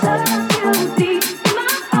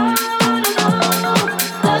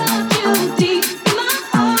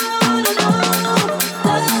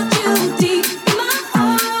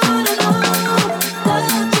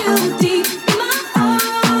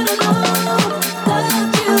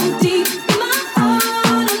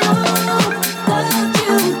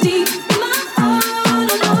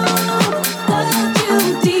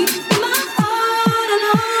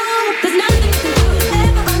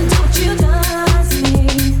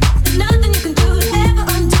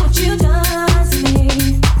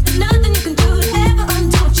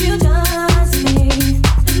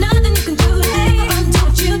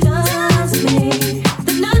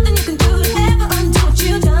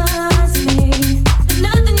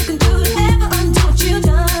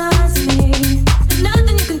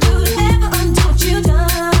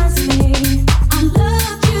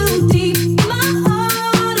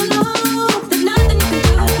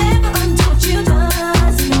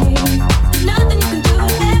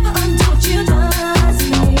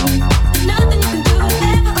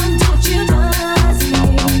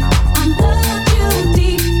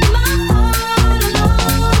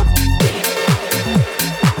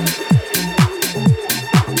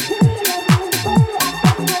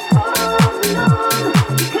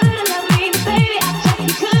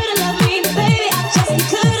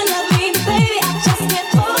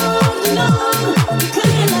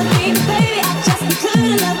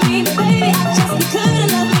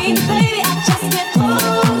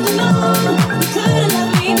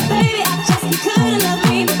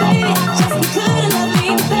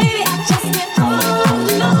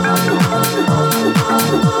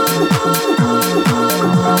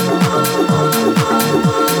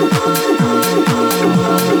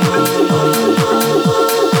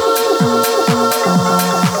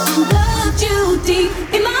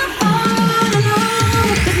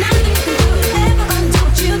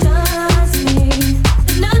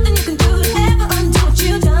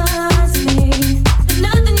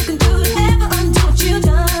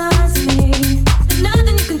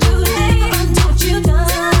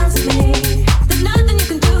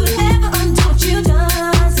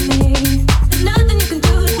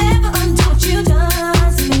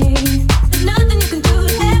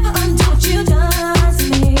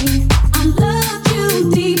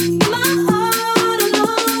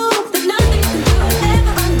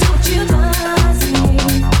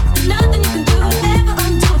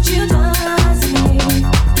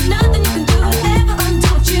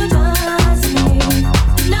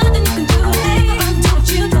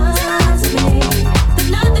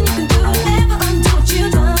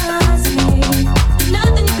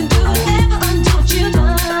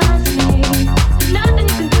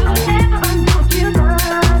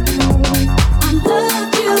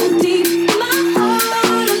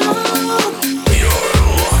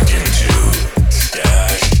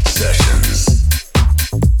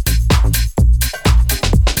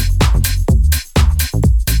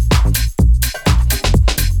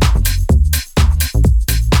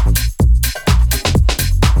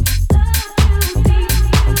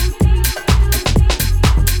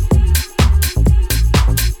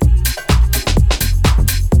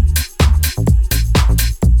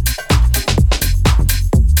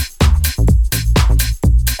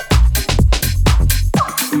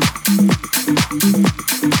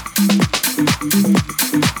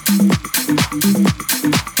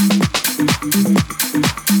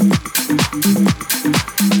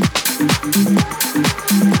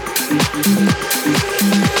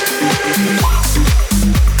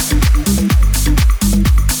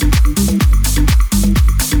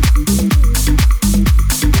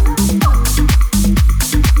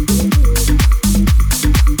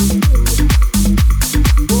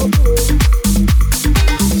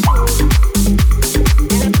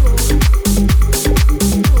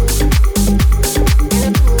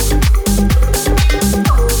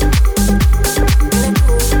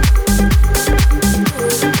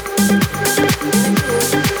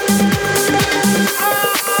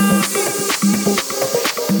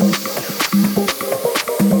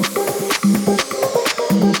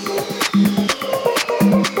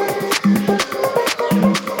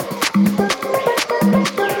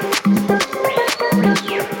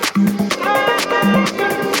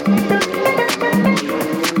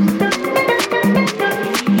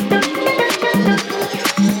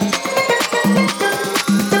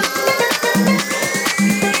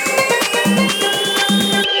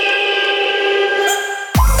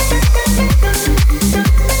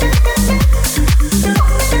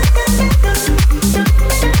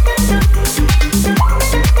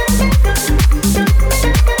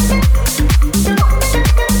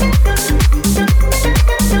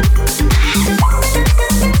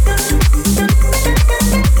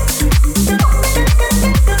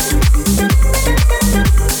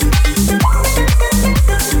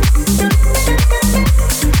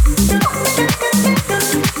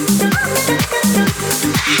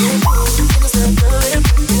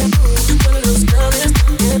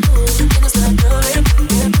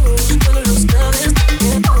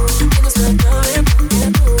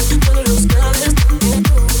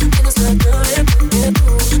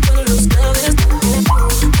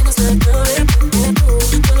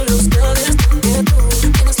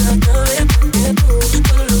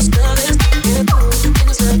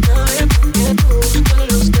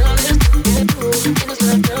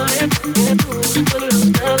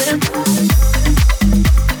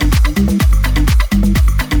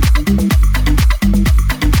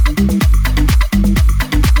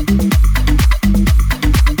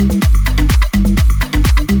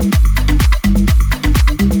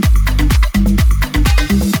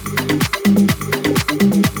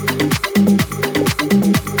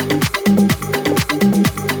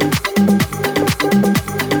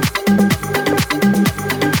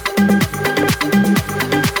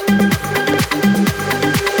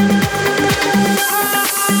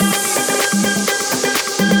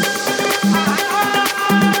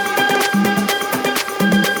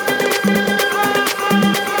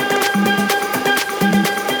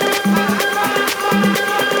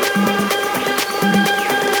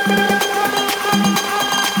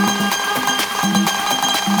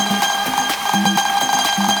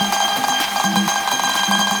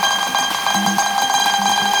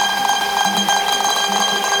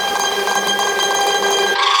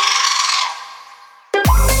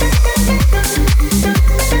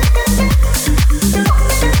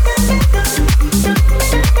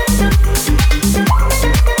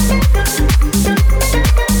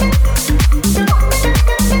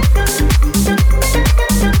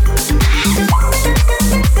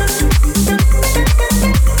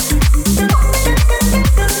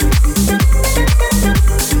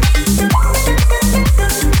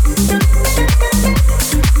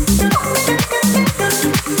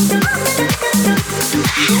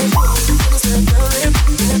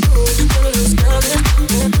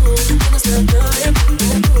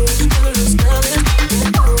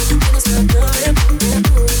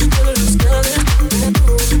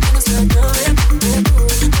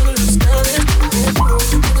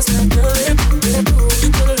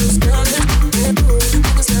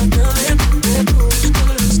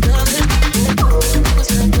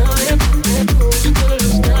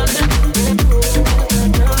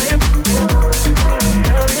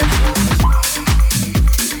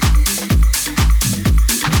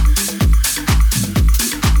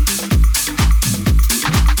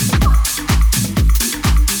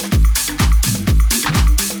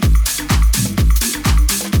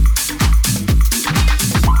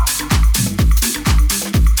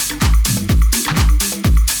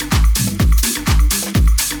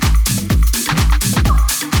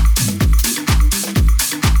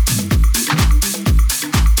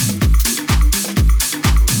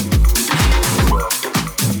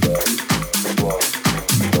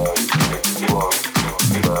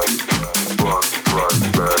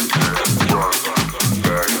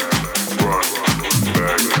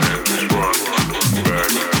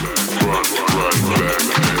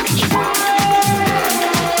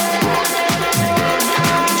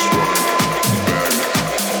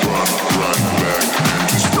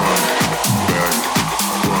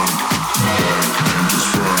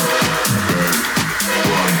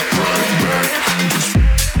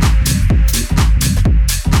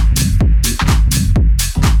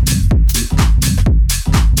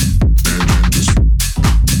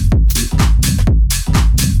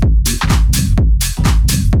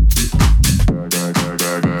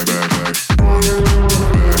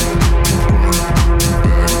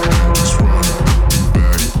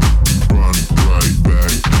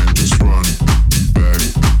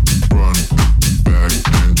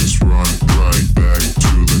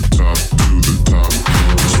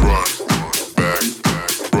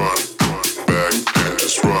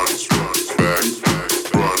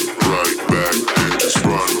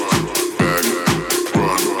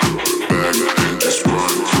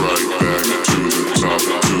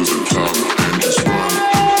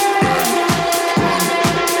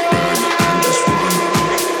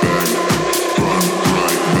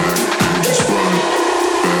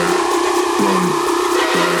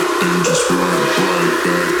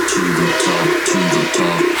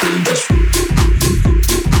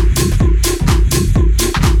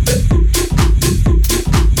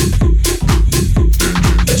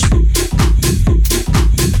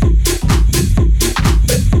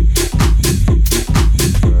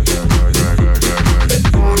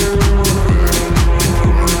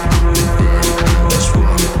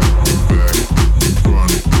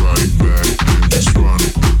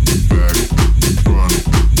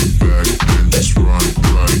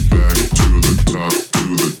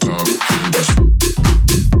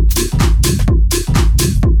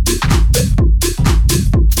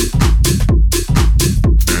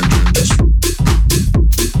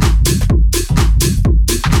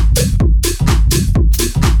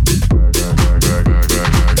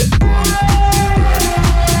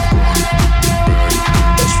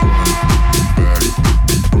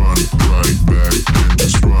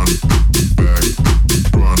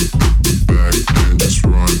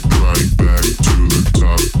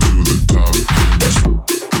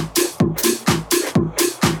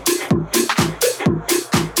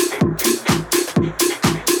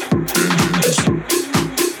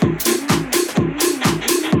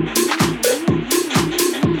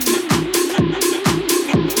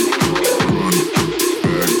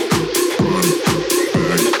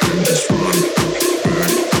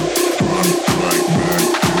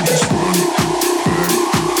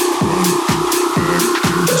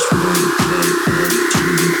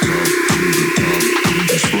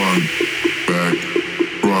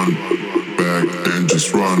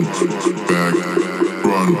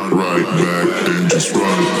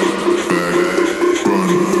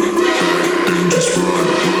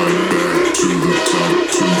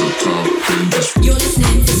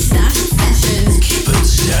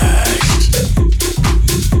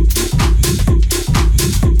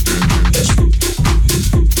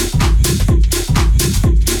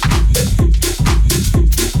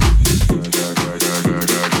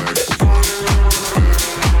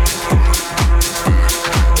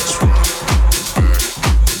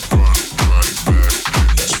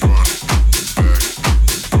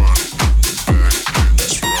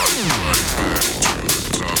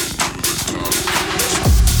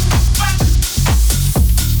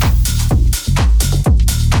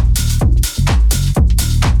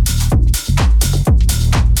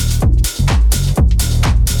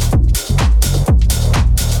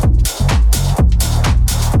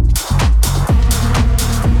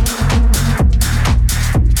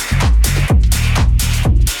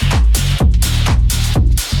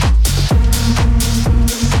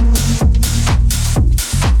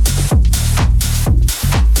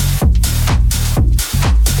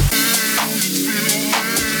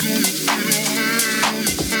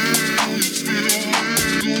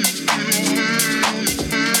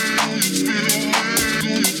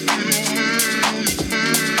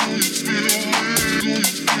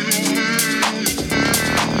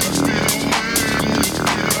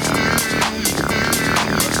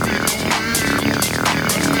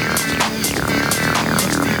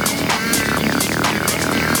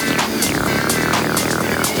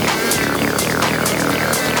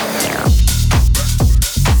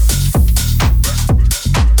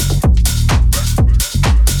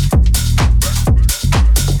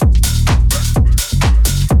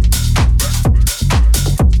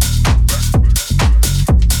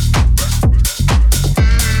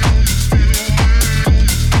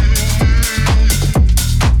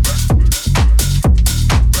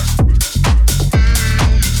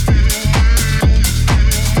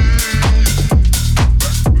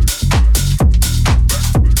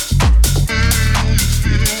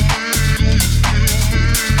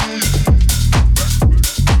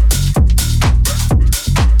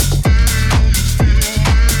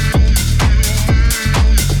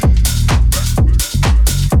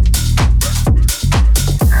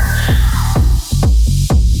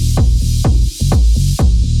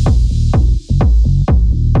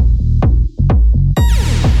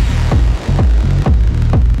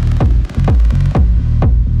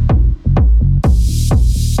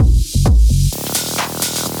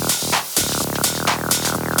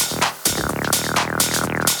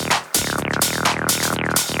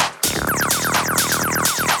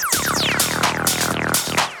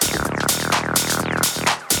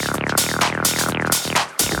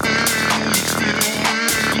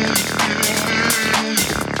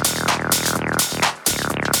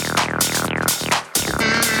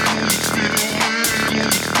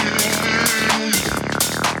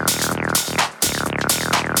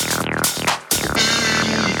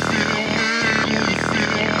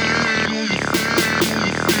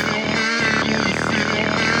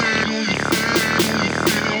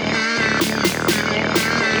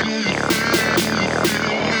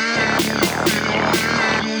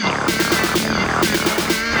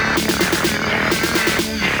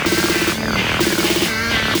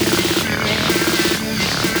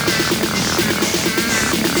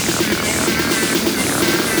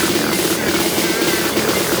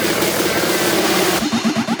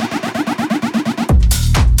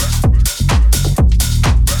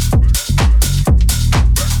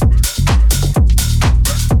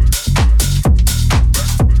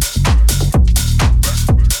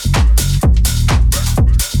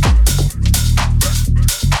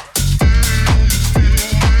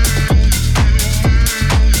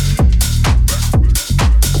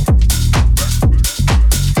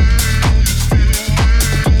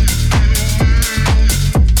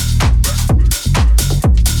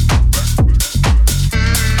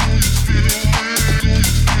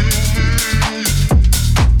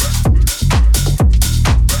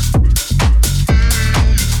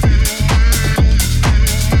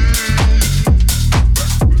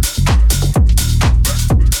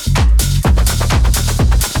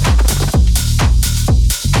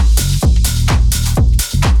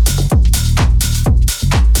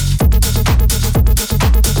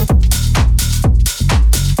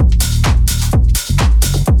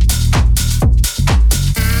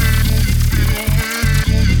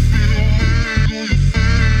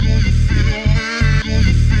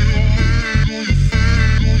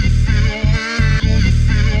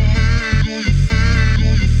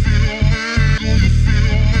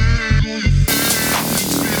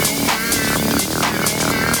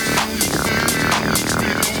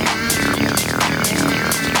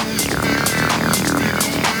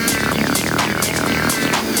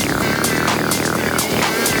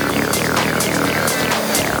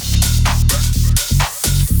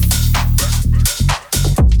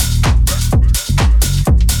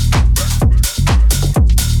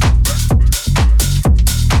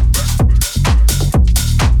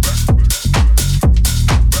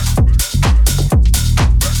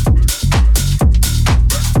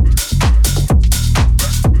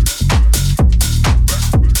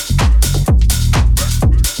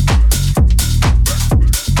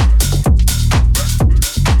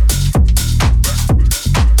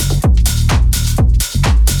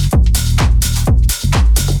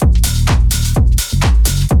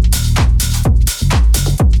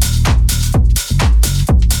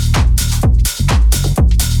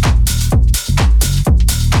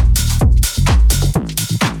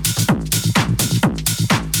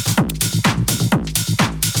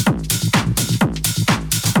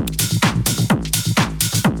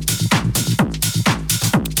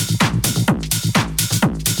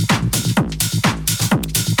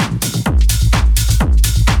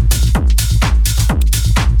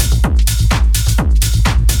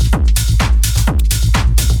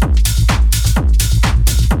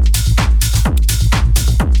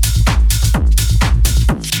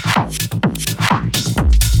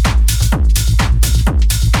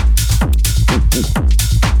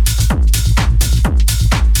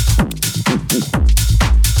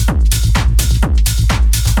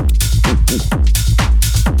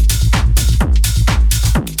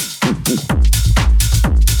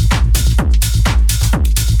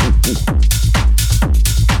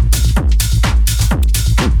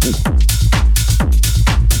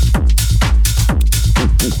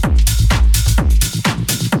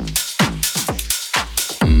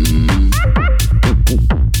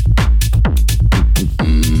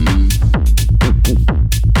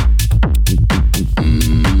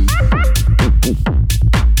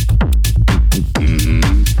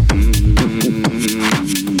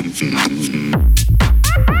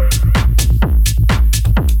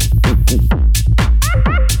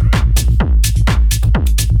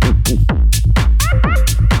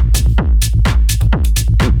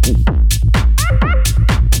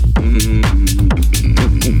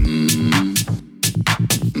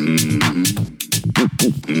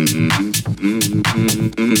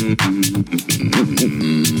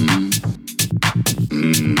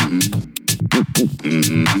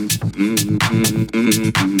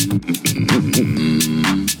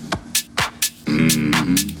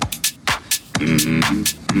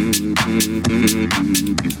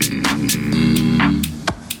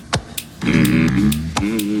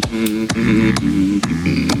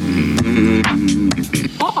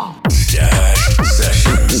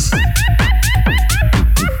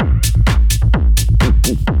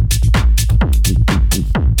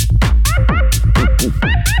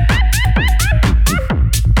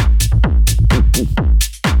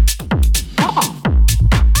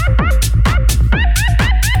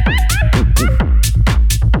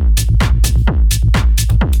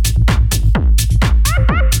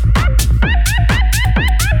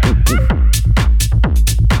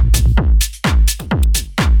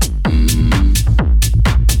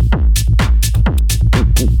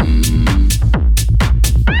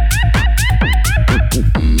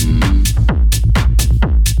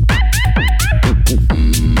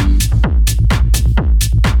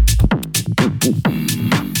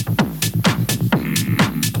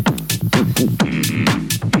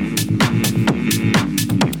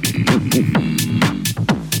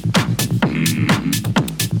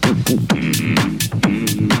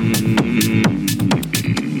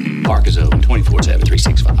 24/7,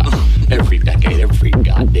 365. Every decade, every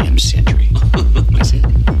goddamn century. That's it.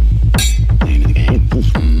 Name of the game.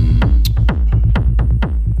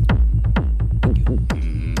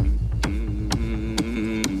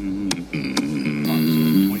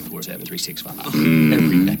 24/7, 365.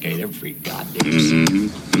 Every decade, every goddamn century.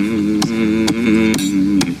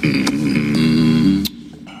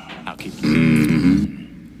 I'll keep it.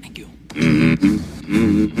 Thank you.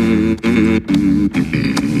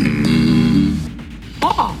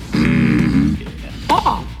 Oh.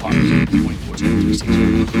 Oh. 24/7,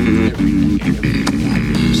 365. Every decade, every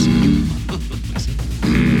goddamn century. That's it.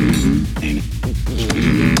 Name it.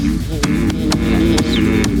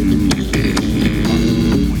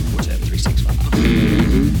 24/7, 365.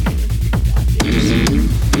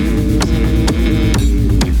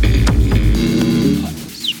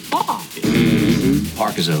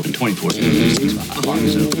 Park is open 24/7, 365. Park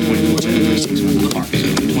is open 24/7, 365. Park is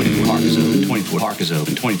open 24. Park is open 24. Park is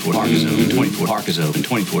open 24. Park is open 24. Park is open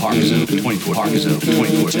 24. Park is open 24. Park is open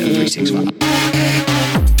 24/7, 365.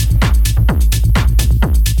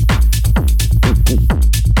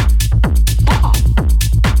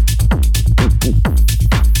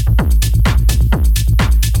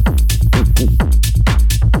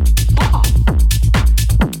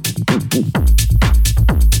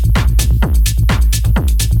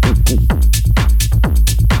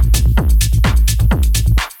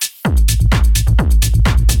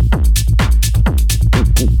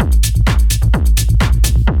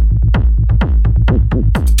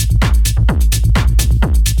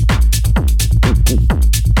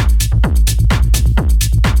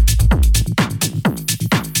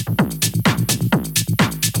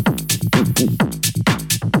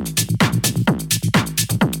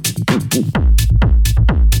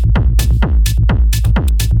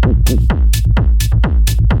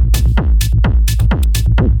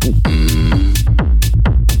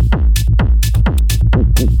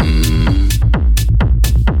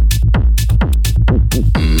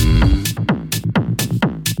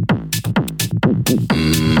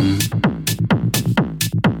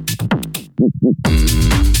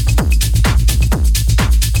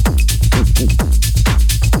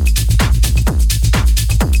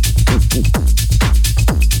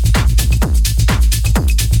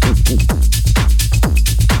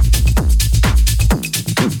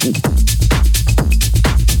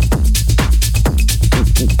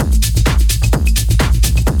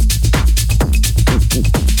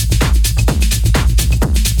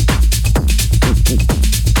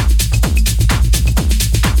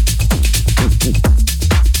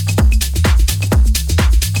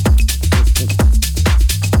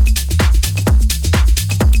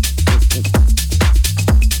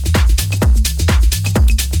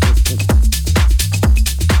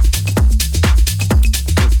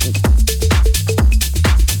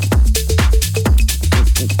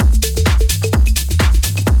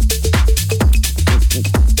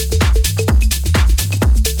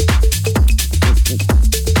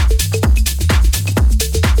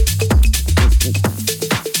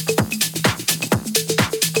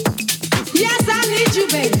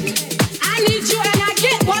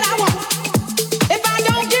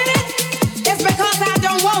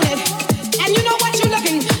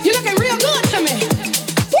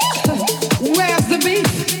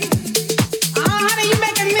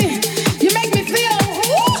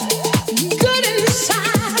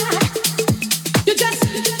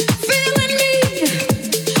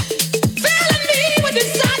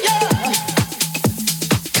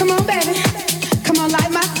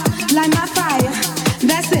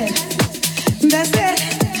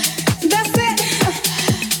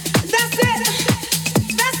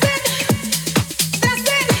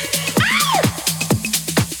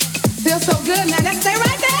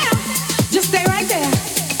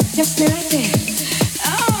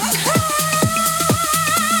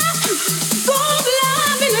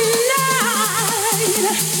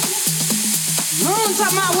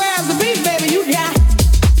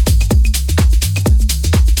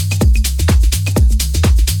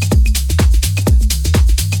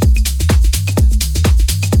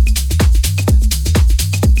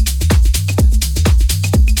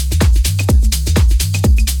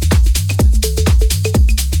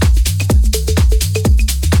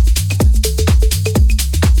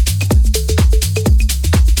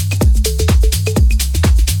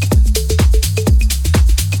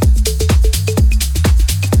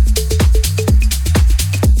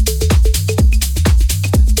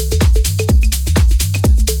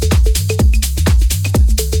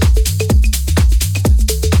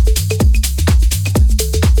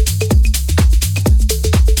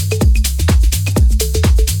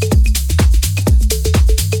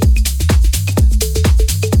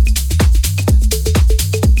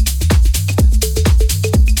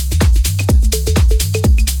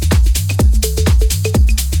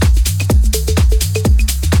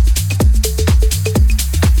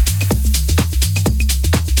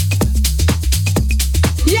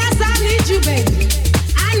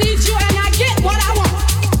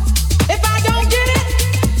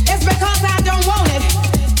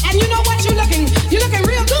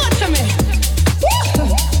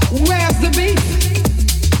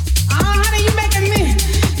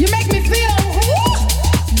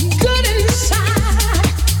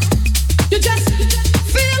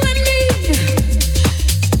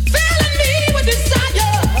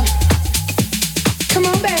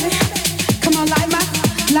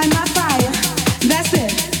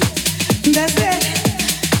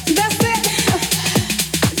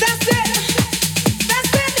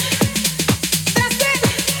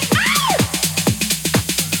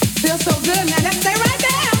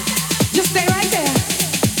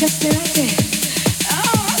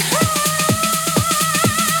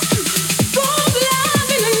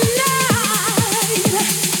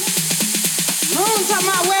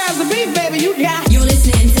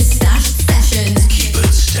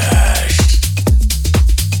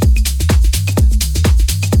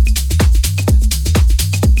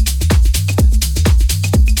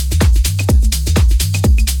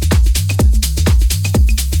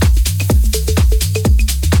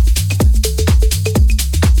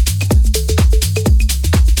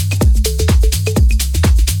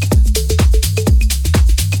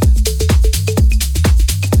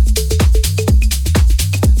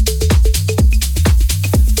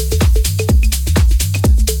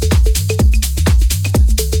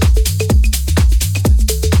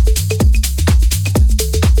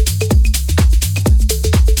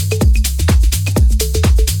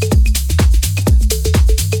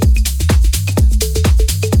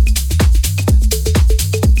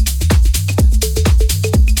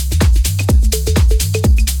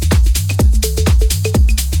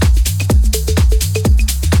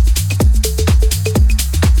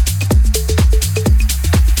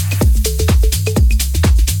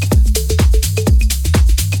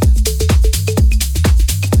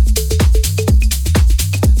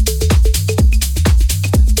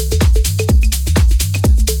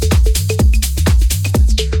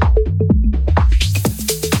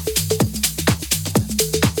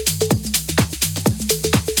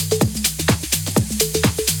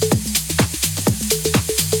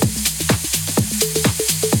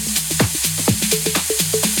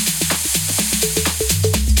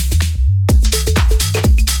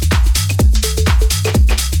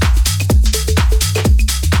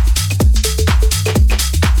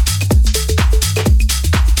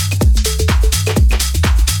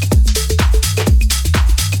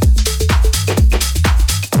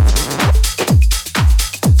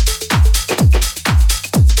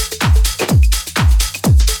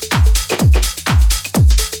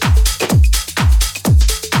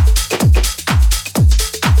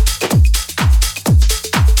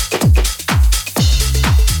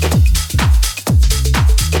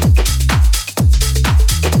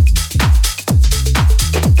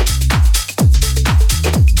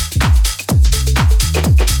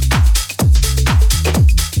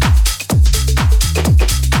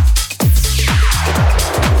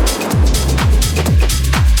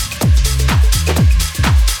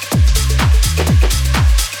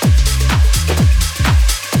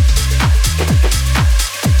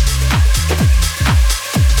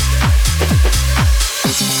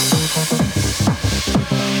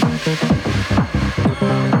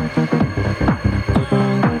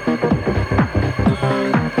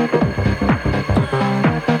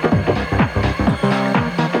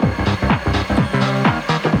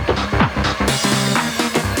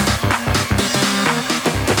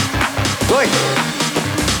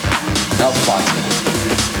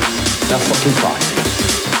 No fucking fighting.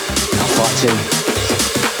 No fighting.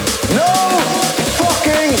 No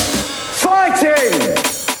fucking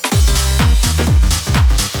fighting!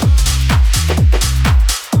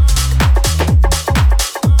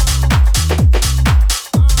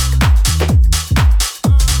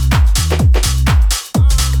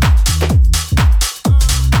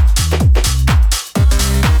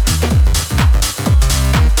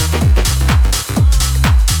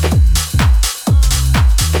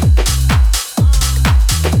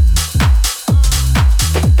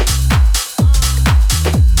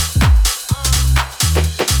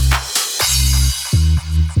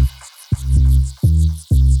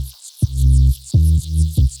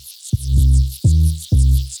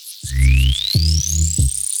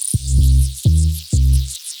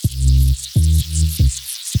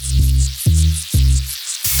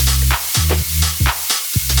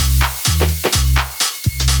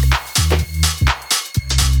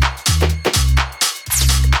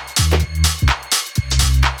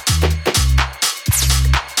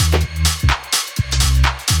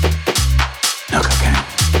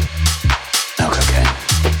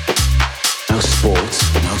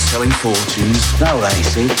 No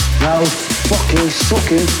racing, no fucking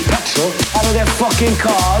sucking petrol out of their fucking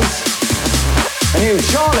cars. And you,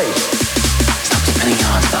 Charlie, stop spinning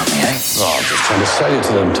yards about me, eh? Oh, I'm just trying to sell you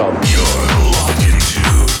to them, Tom. You're locked into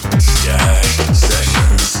Stash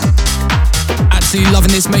Sessions. Absolutely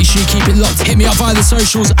loving this. Make sure you keep it locked. Hit me up via the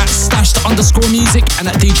socials at stashed_music and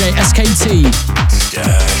at DJ S.K.T.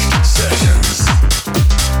 Stash Sessions.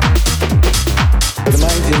 The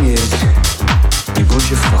main thing is, you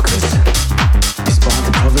bunch of fuckers. Despite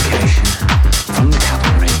the provocation from the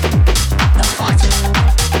cavalry, no fighting.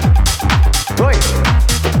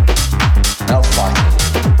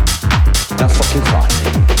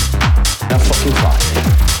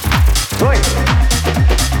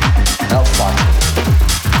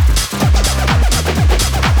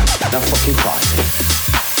 No fucking fighting.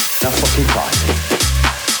 No fucking fighting.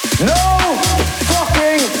 No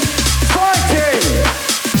fucking fighting!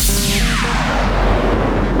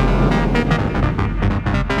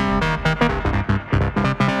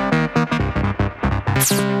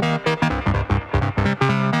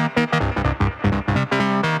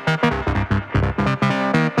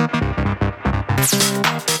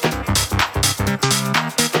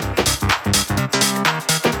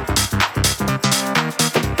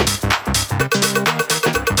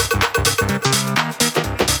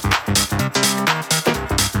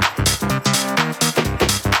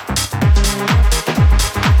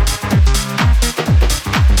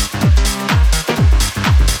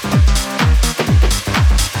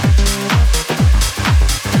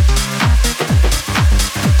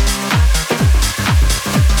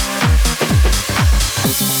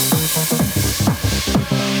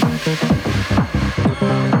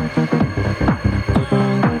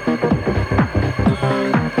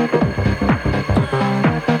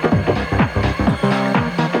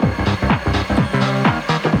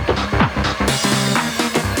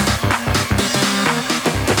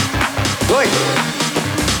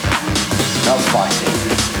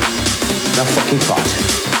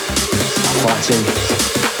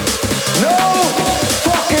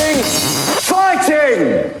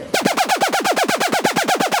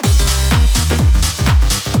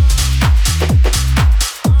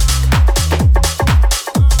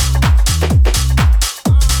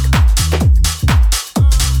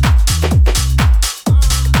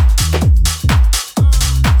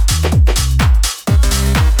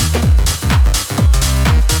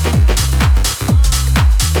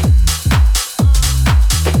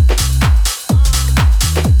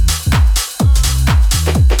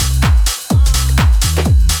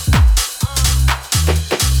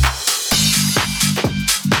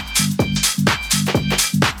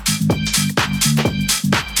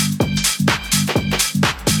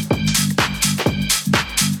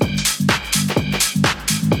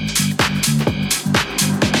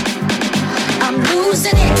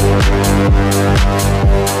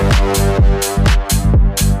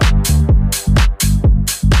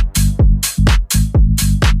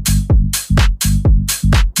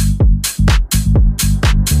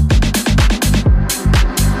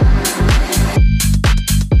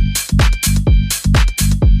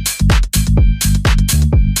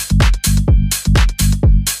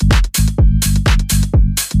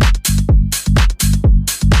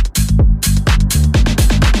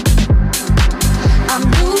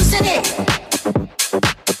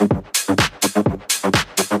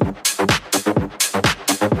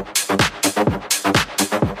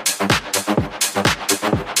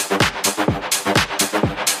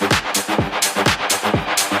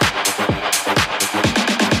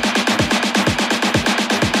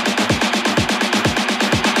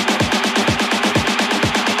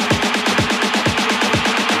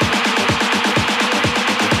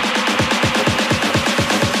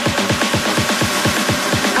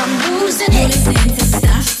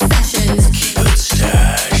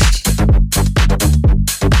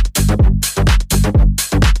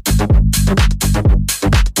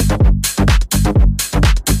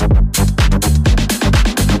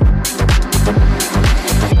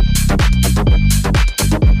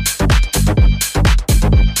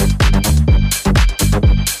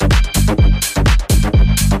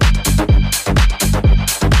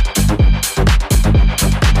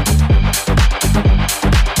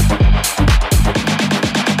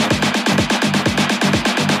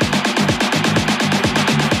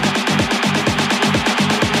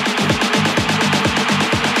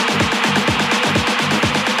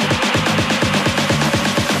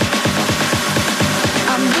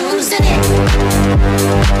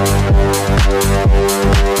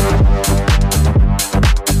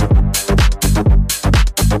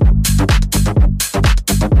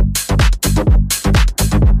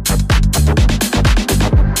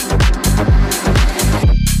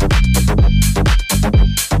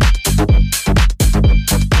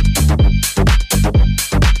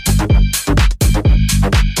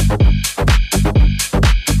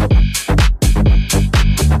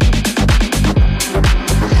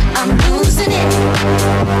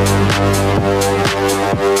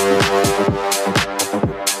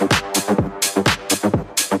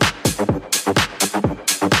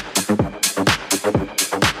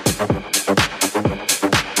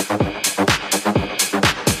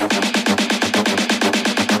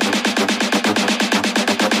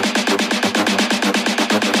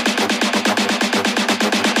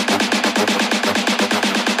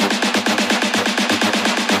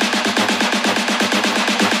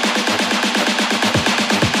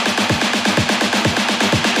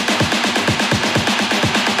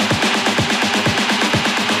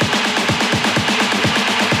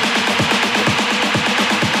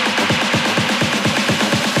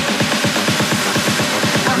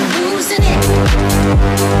 losing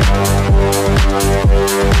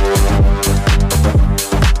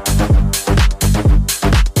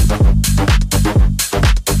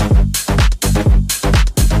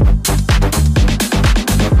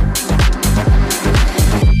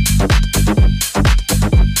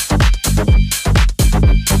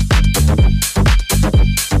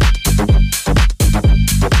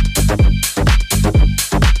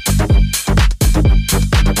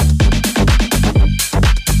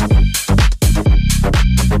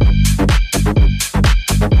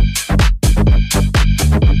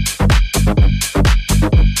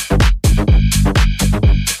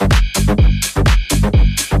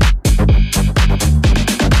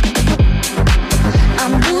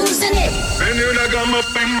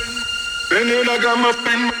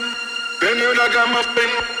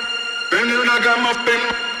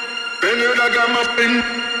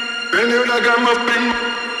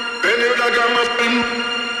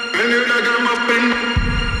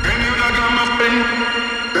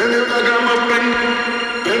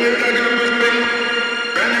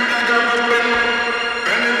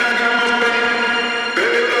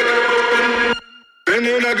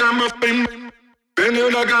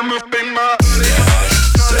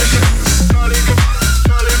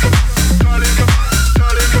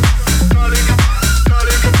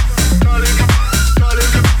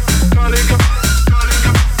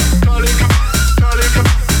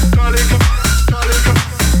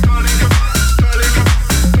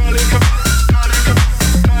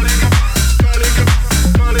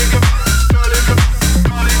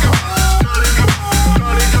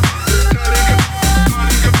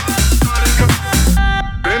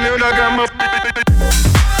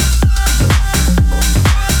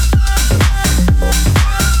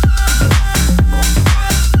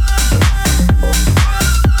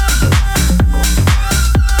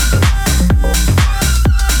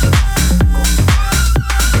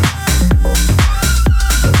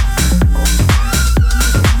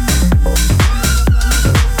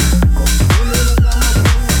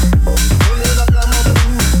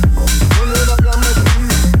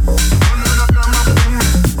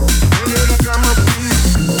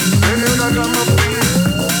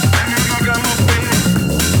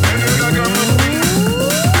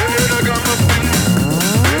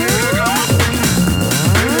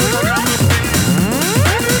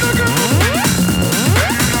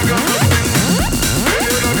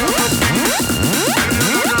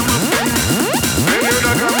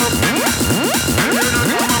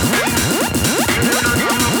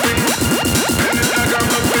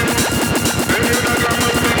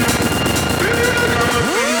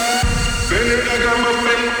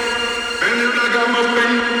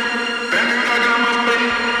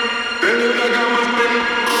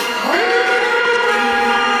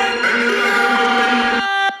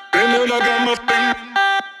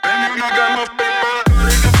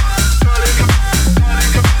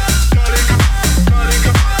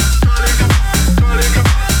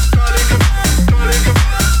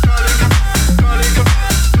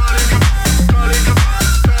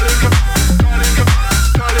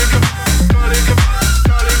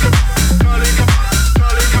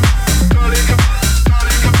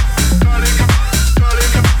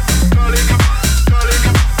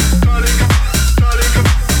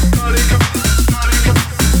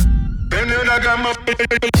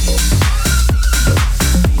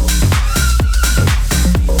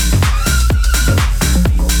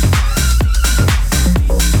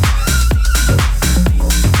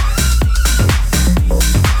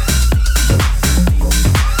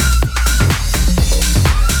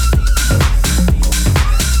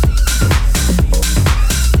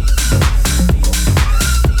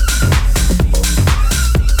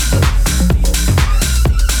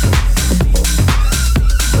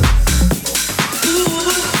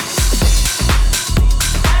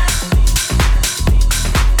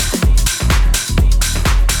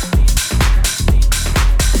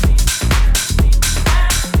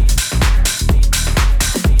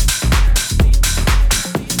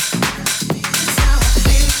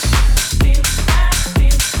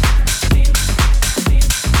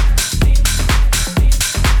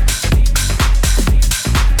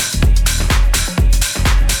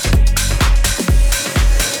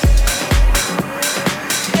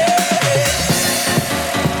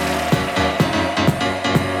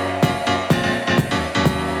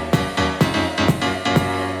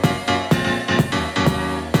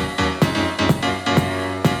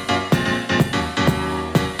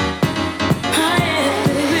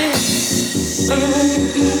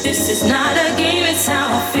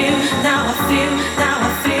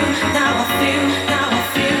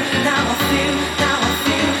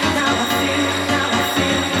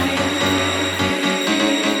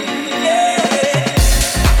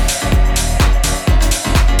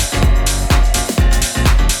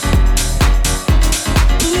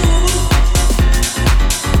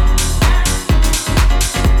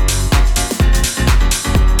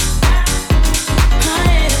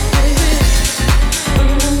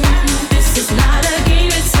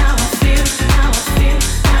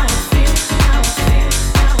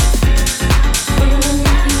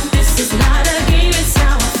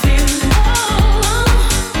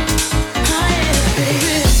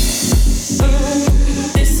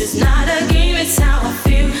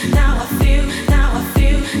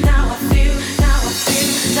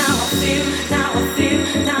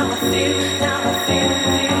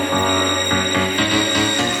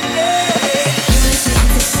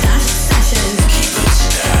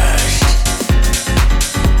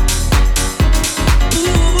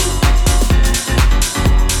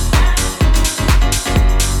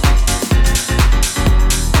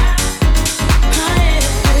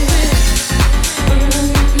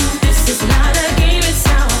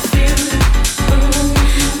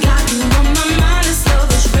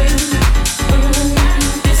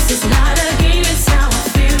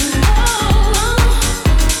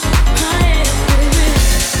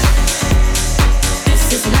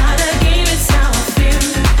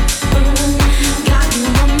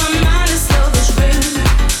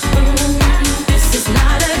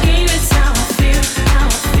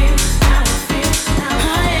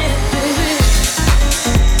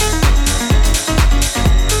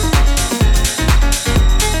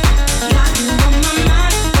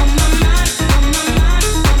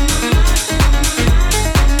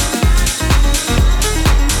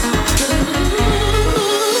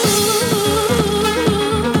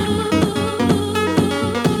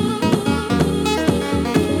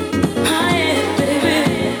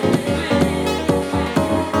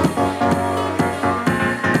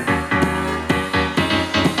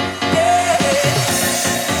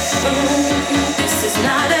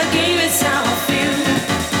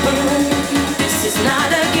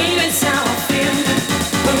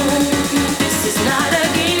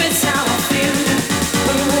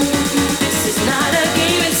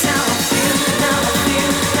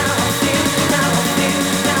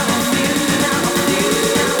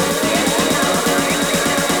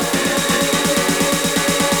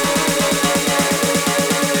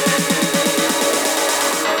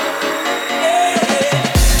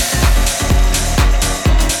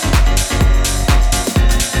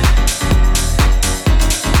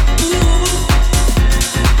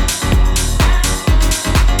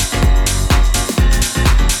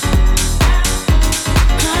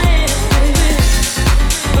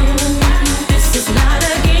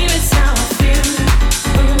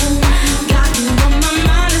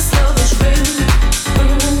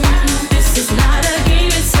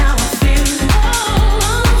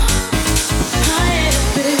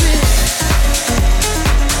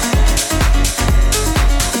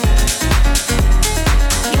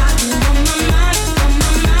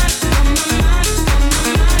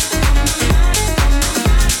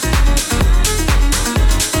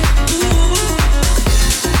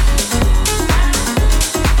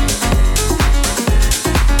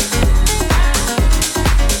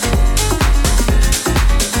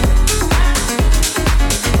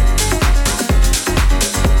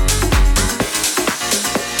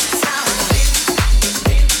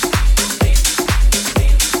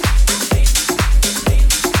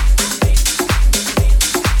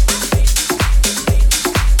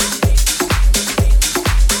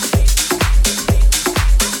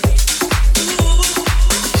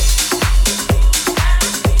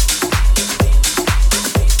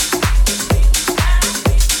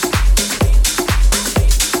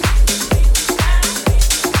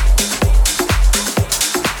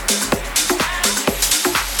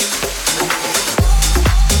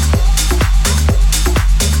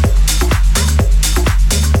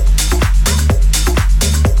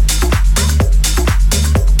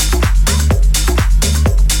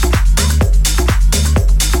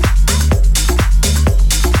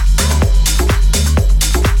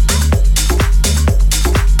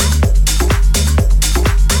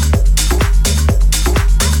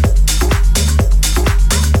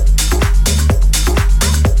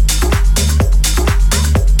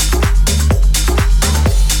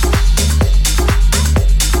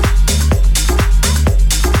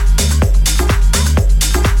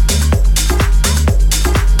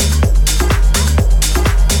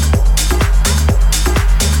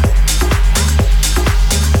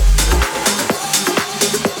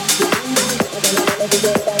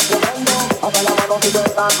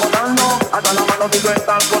gozando, hasta la mano si tú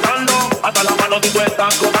estás gozando, hasta la mano si tú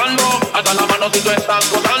estás gozando, hasta la mano si tú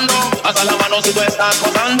estás gozando, hasta la mano si tú estás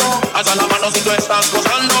gozando, hasta la mano si tú estás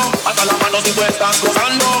gozando, hasta la mano si tú estás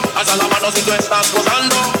gozando, hasta la mano si tú estás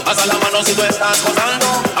gozando, hasta la mano si tú estás gozando,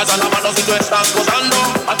 hasta la mano si tú estás gozando,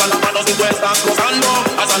 hasta la mano si tú estás gozando,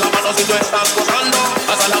 hasta la mano si tú estás gozando,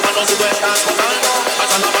 hasta la mano si tú estás gozando,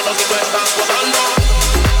 hasta la mano si tú estás gozando.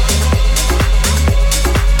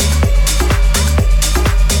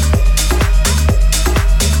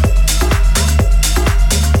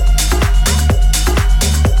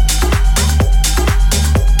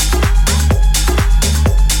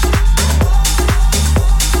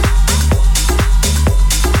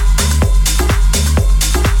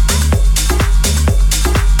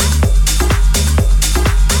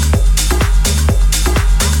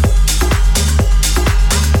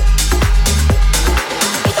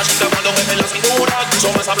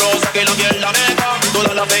 Sabrosa que la piel la meca,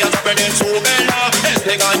 todas las feas a perder su vela.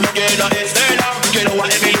 Este gallo quiere a Estela, quiero a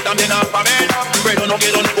Emily también a Pamela, pero no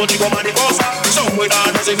quiero ningún chico mariposa. Son muy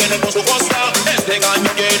raros y vienen con su costa. Este gallo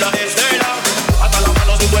quiere a Estela. Hasta la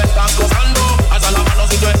mano si tú estás gozando, hasta la mano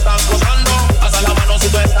si tú estás gozando, hasta la mano si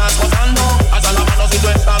tú estás gozando, hasta la mano si tú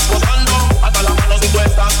estás gozando, hasta la mano si tú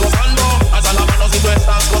estás gozando, hasta la mano si tú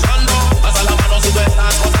estás gozando, hasta la mano si tú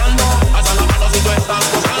estás gozando, hasta la mano si tú estás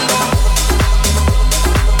gozando.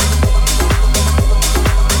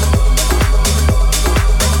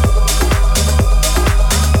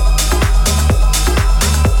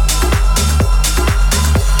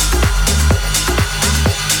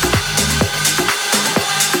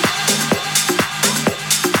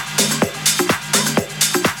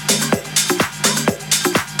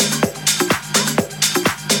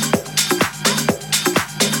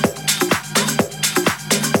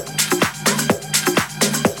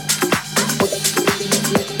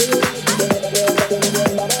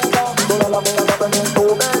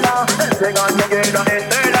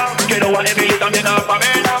 Quiero a Emily también a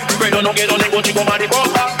Pamela, pero no quiero ningún chico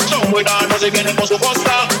mariposa. Son muy raros y vienen con su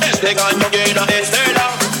costa. Este gallo quiere a Estela.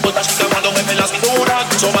 Otras chicas cuando me ven la cintura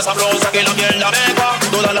son más sabrosas que la miel la meca.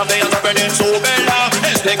 Todas las feas a perder su vela.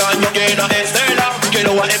 Este gallo quiere a Estela.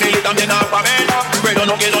 Quiero a Emily también a Pamela, pero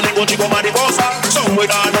no quiero ningún chico mariposa. Son muy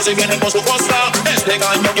raros y vienen con su costa. Este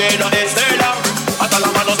gallo quiere a Estela. Hasta la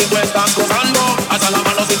mano si tú estás gozando, hasta la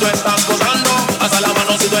mano si tú estás gozando, hasta la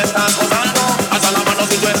mano si tú estás gozando.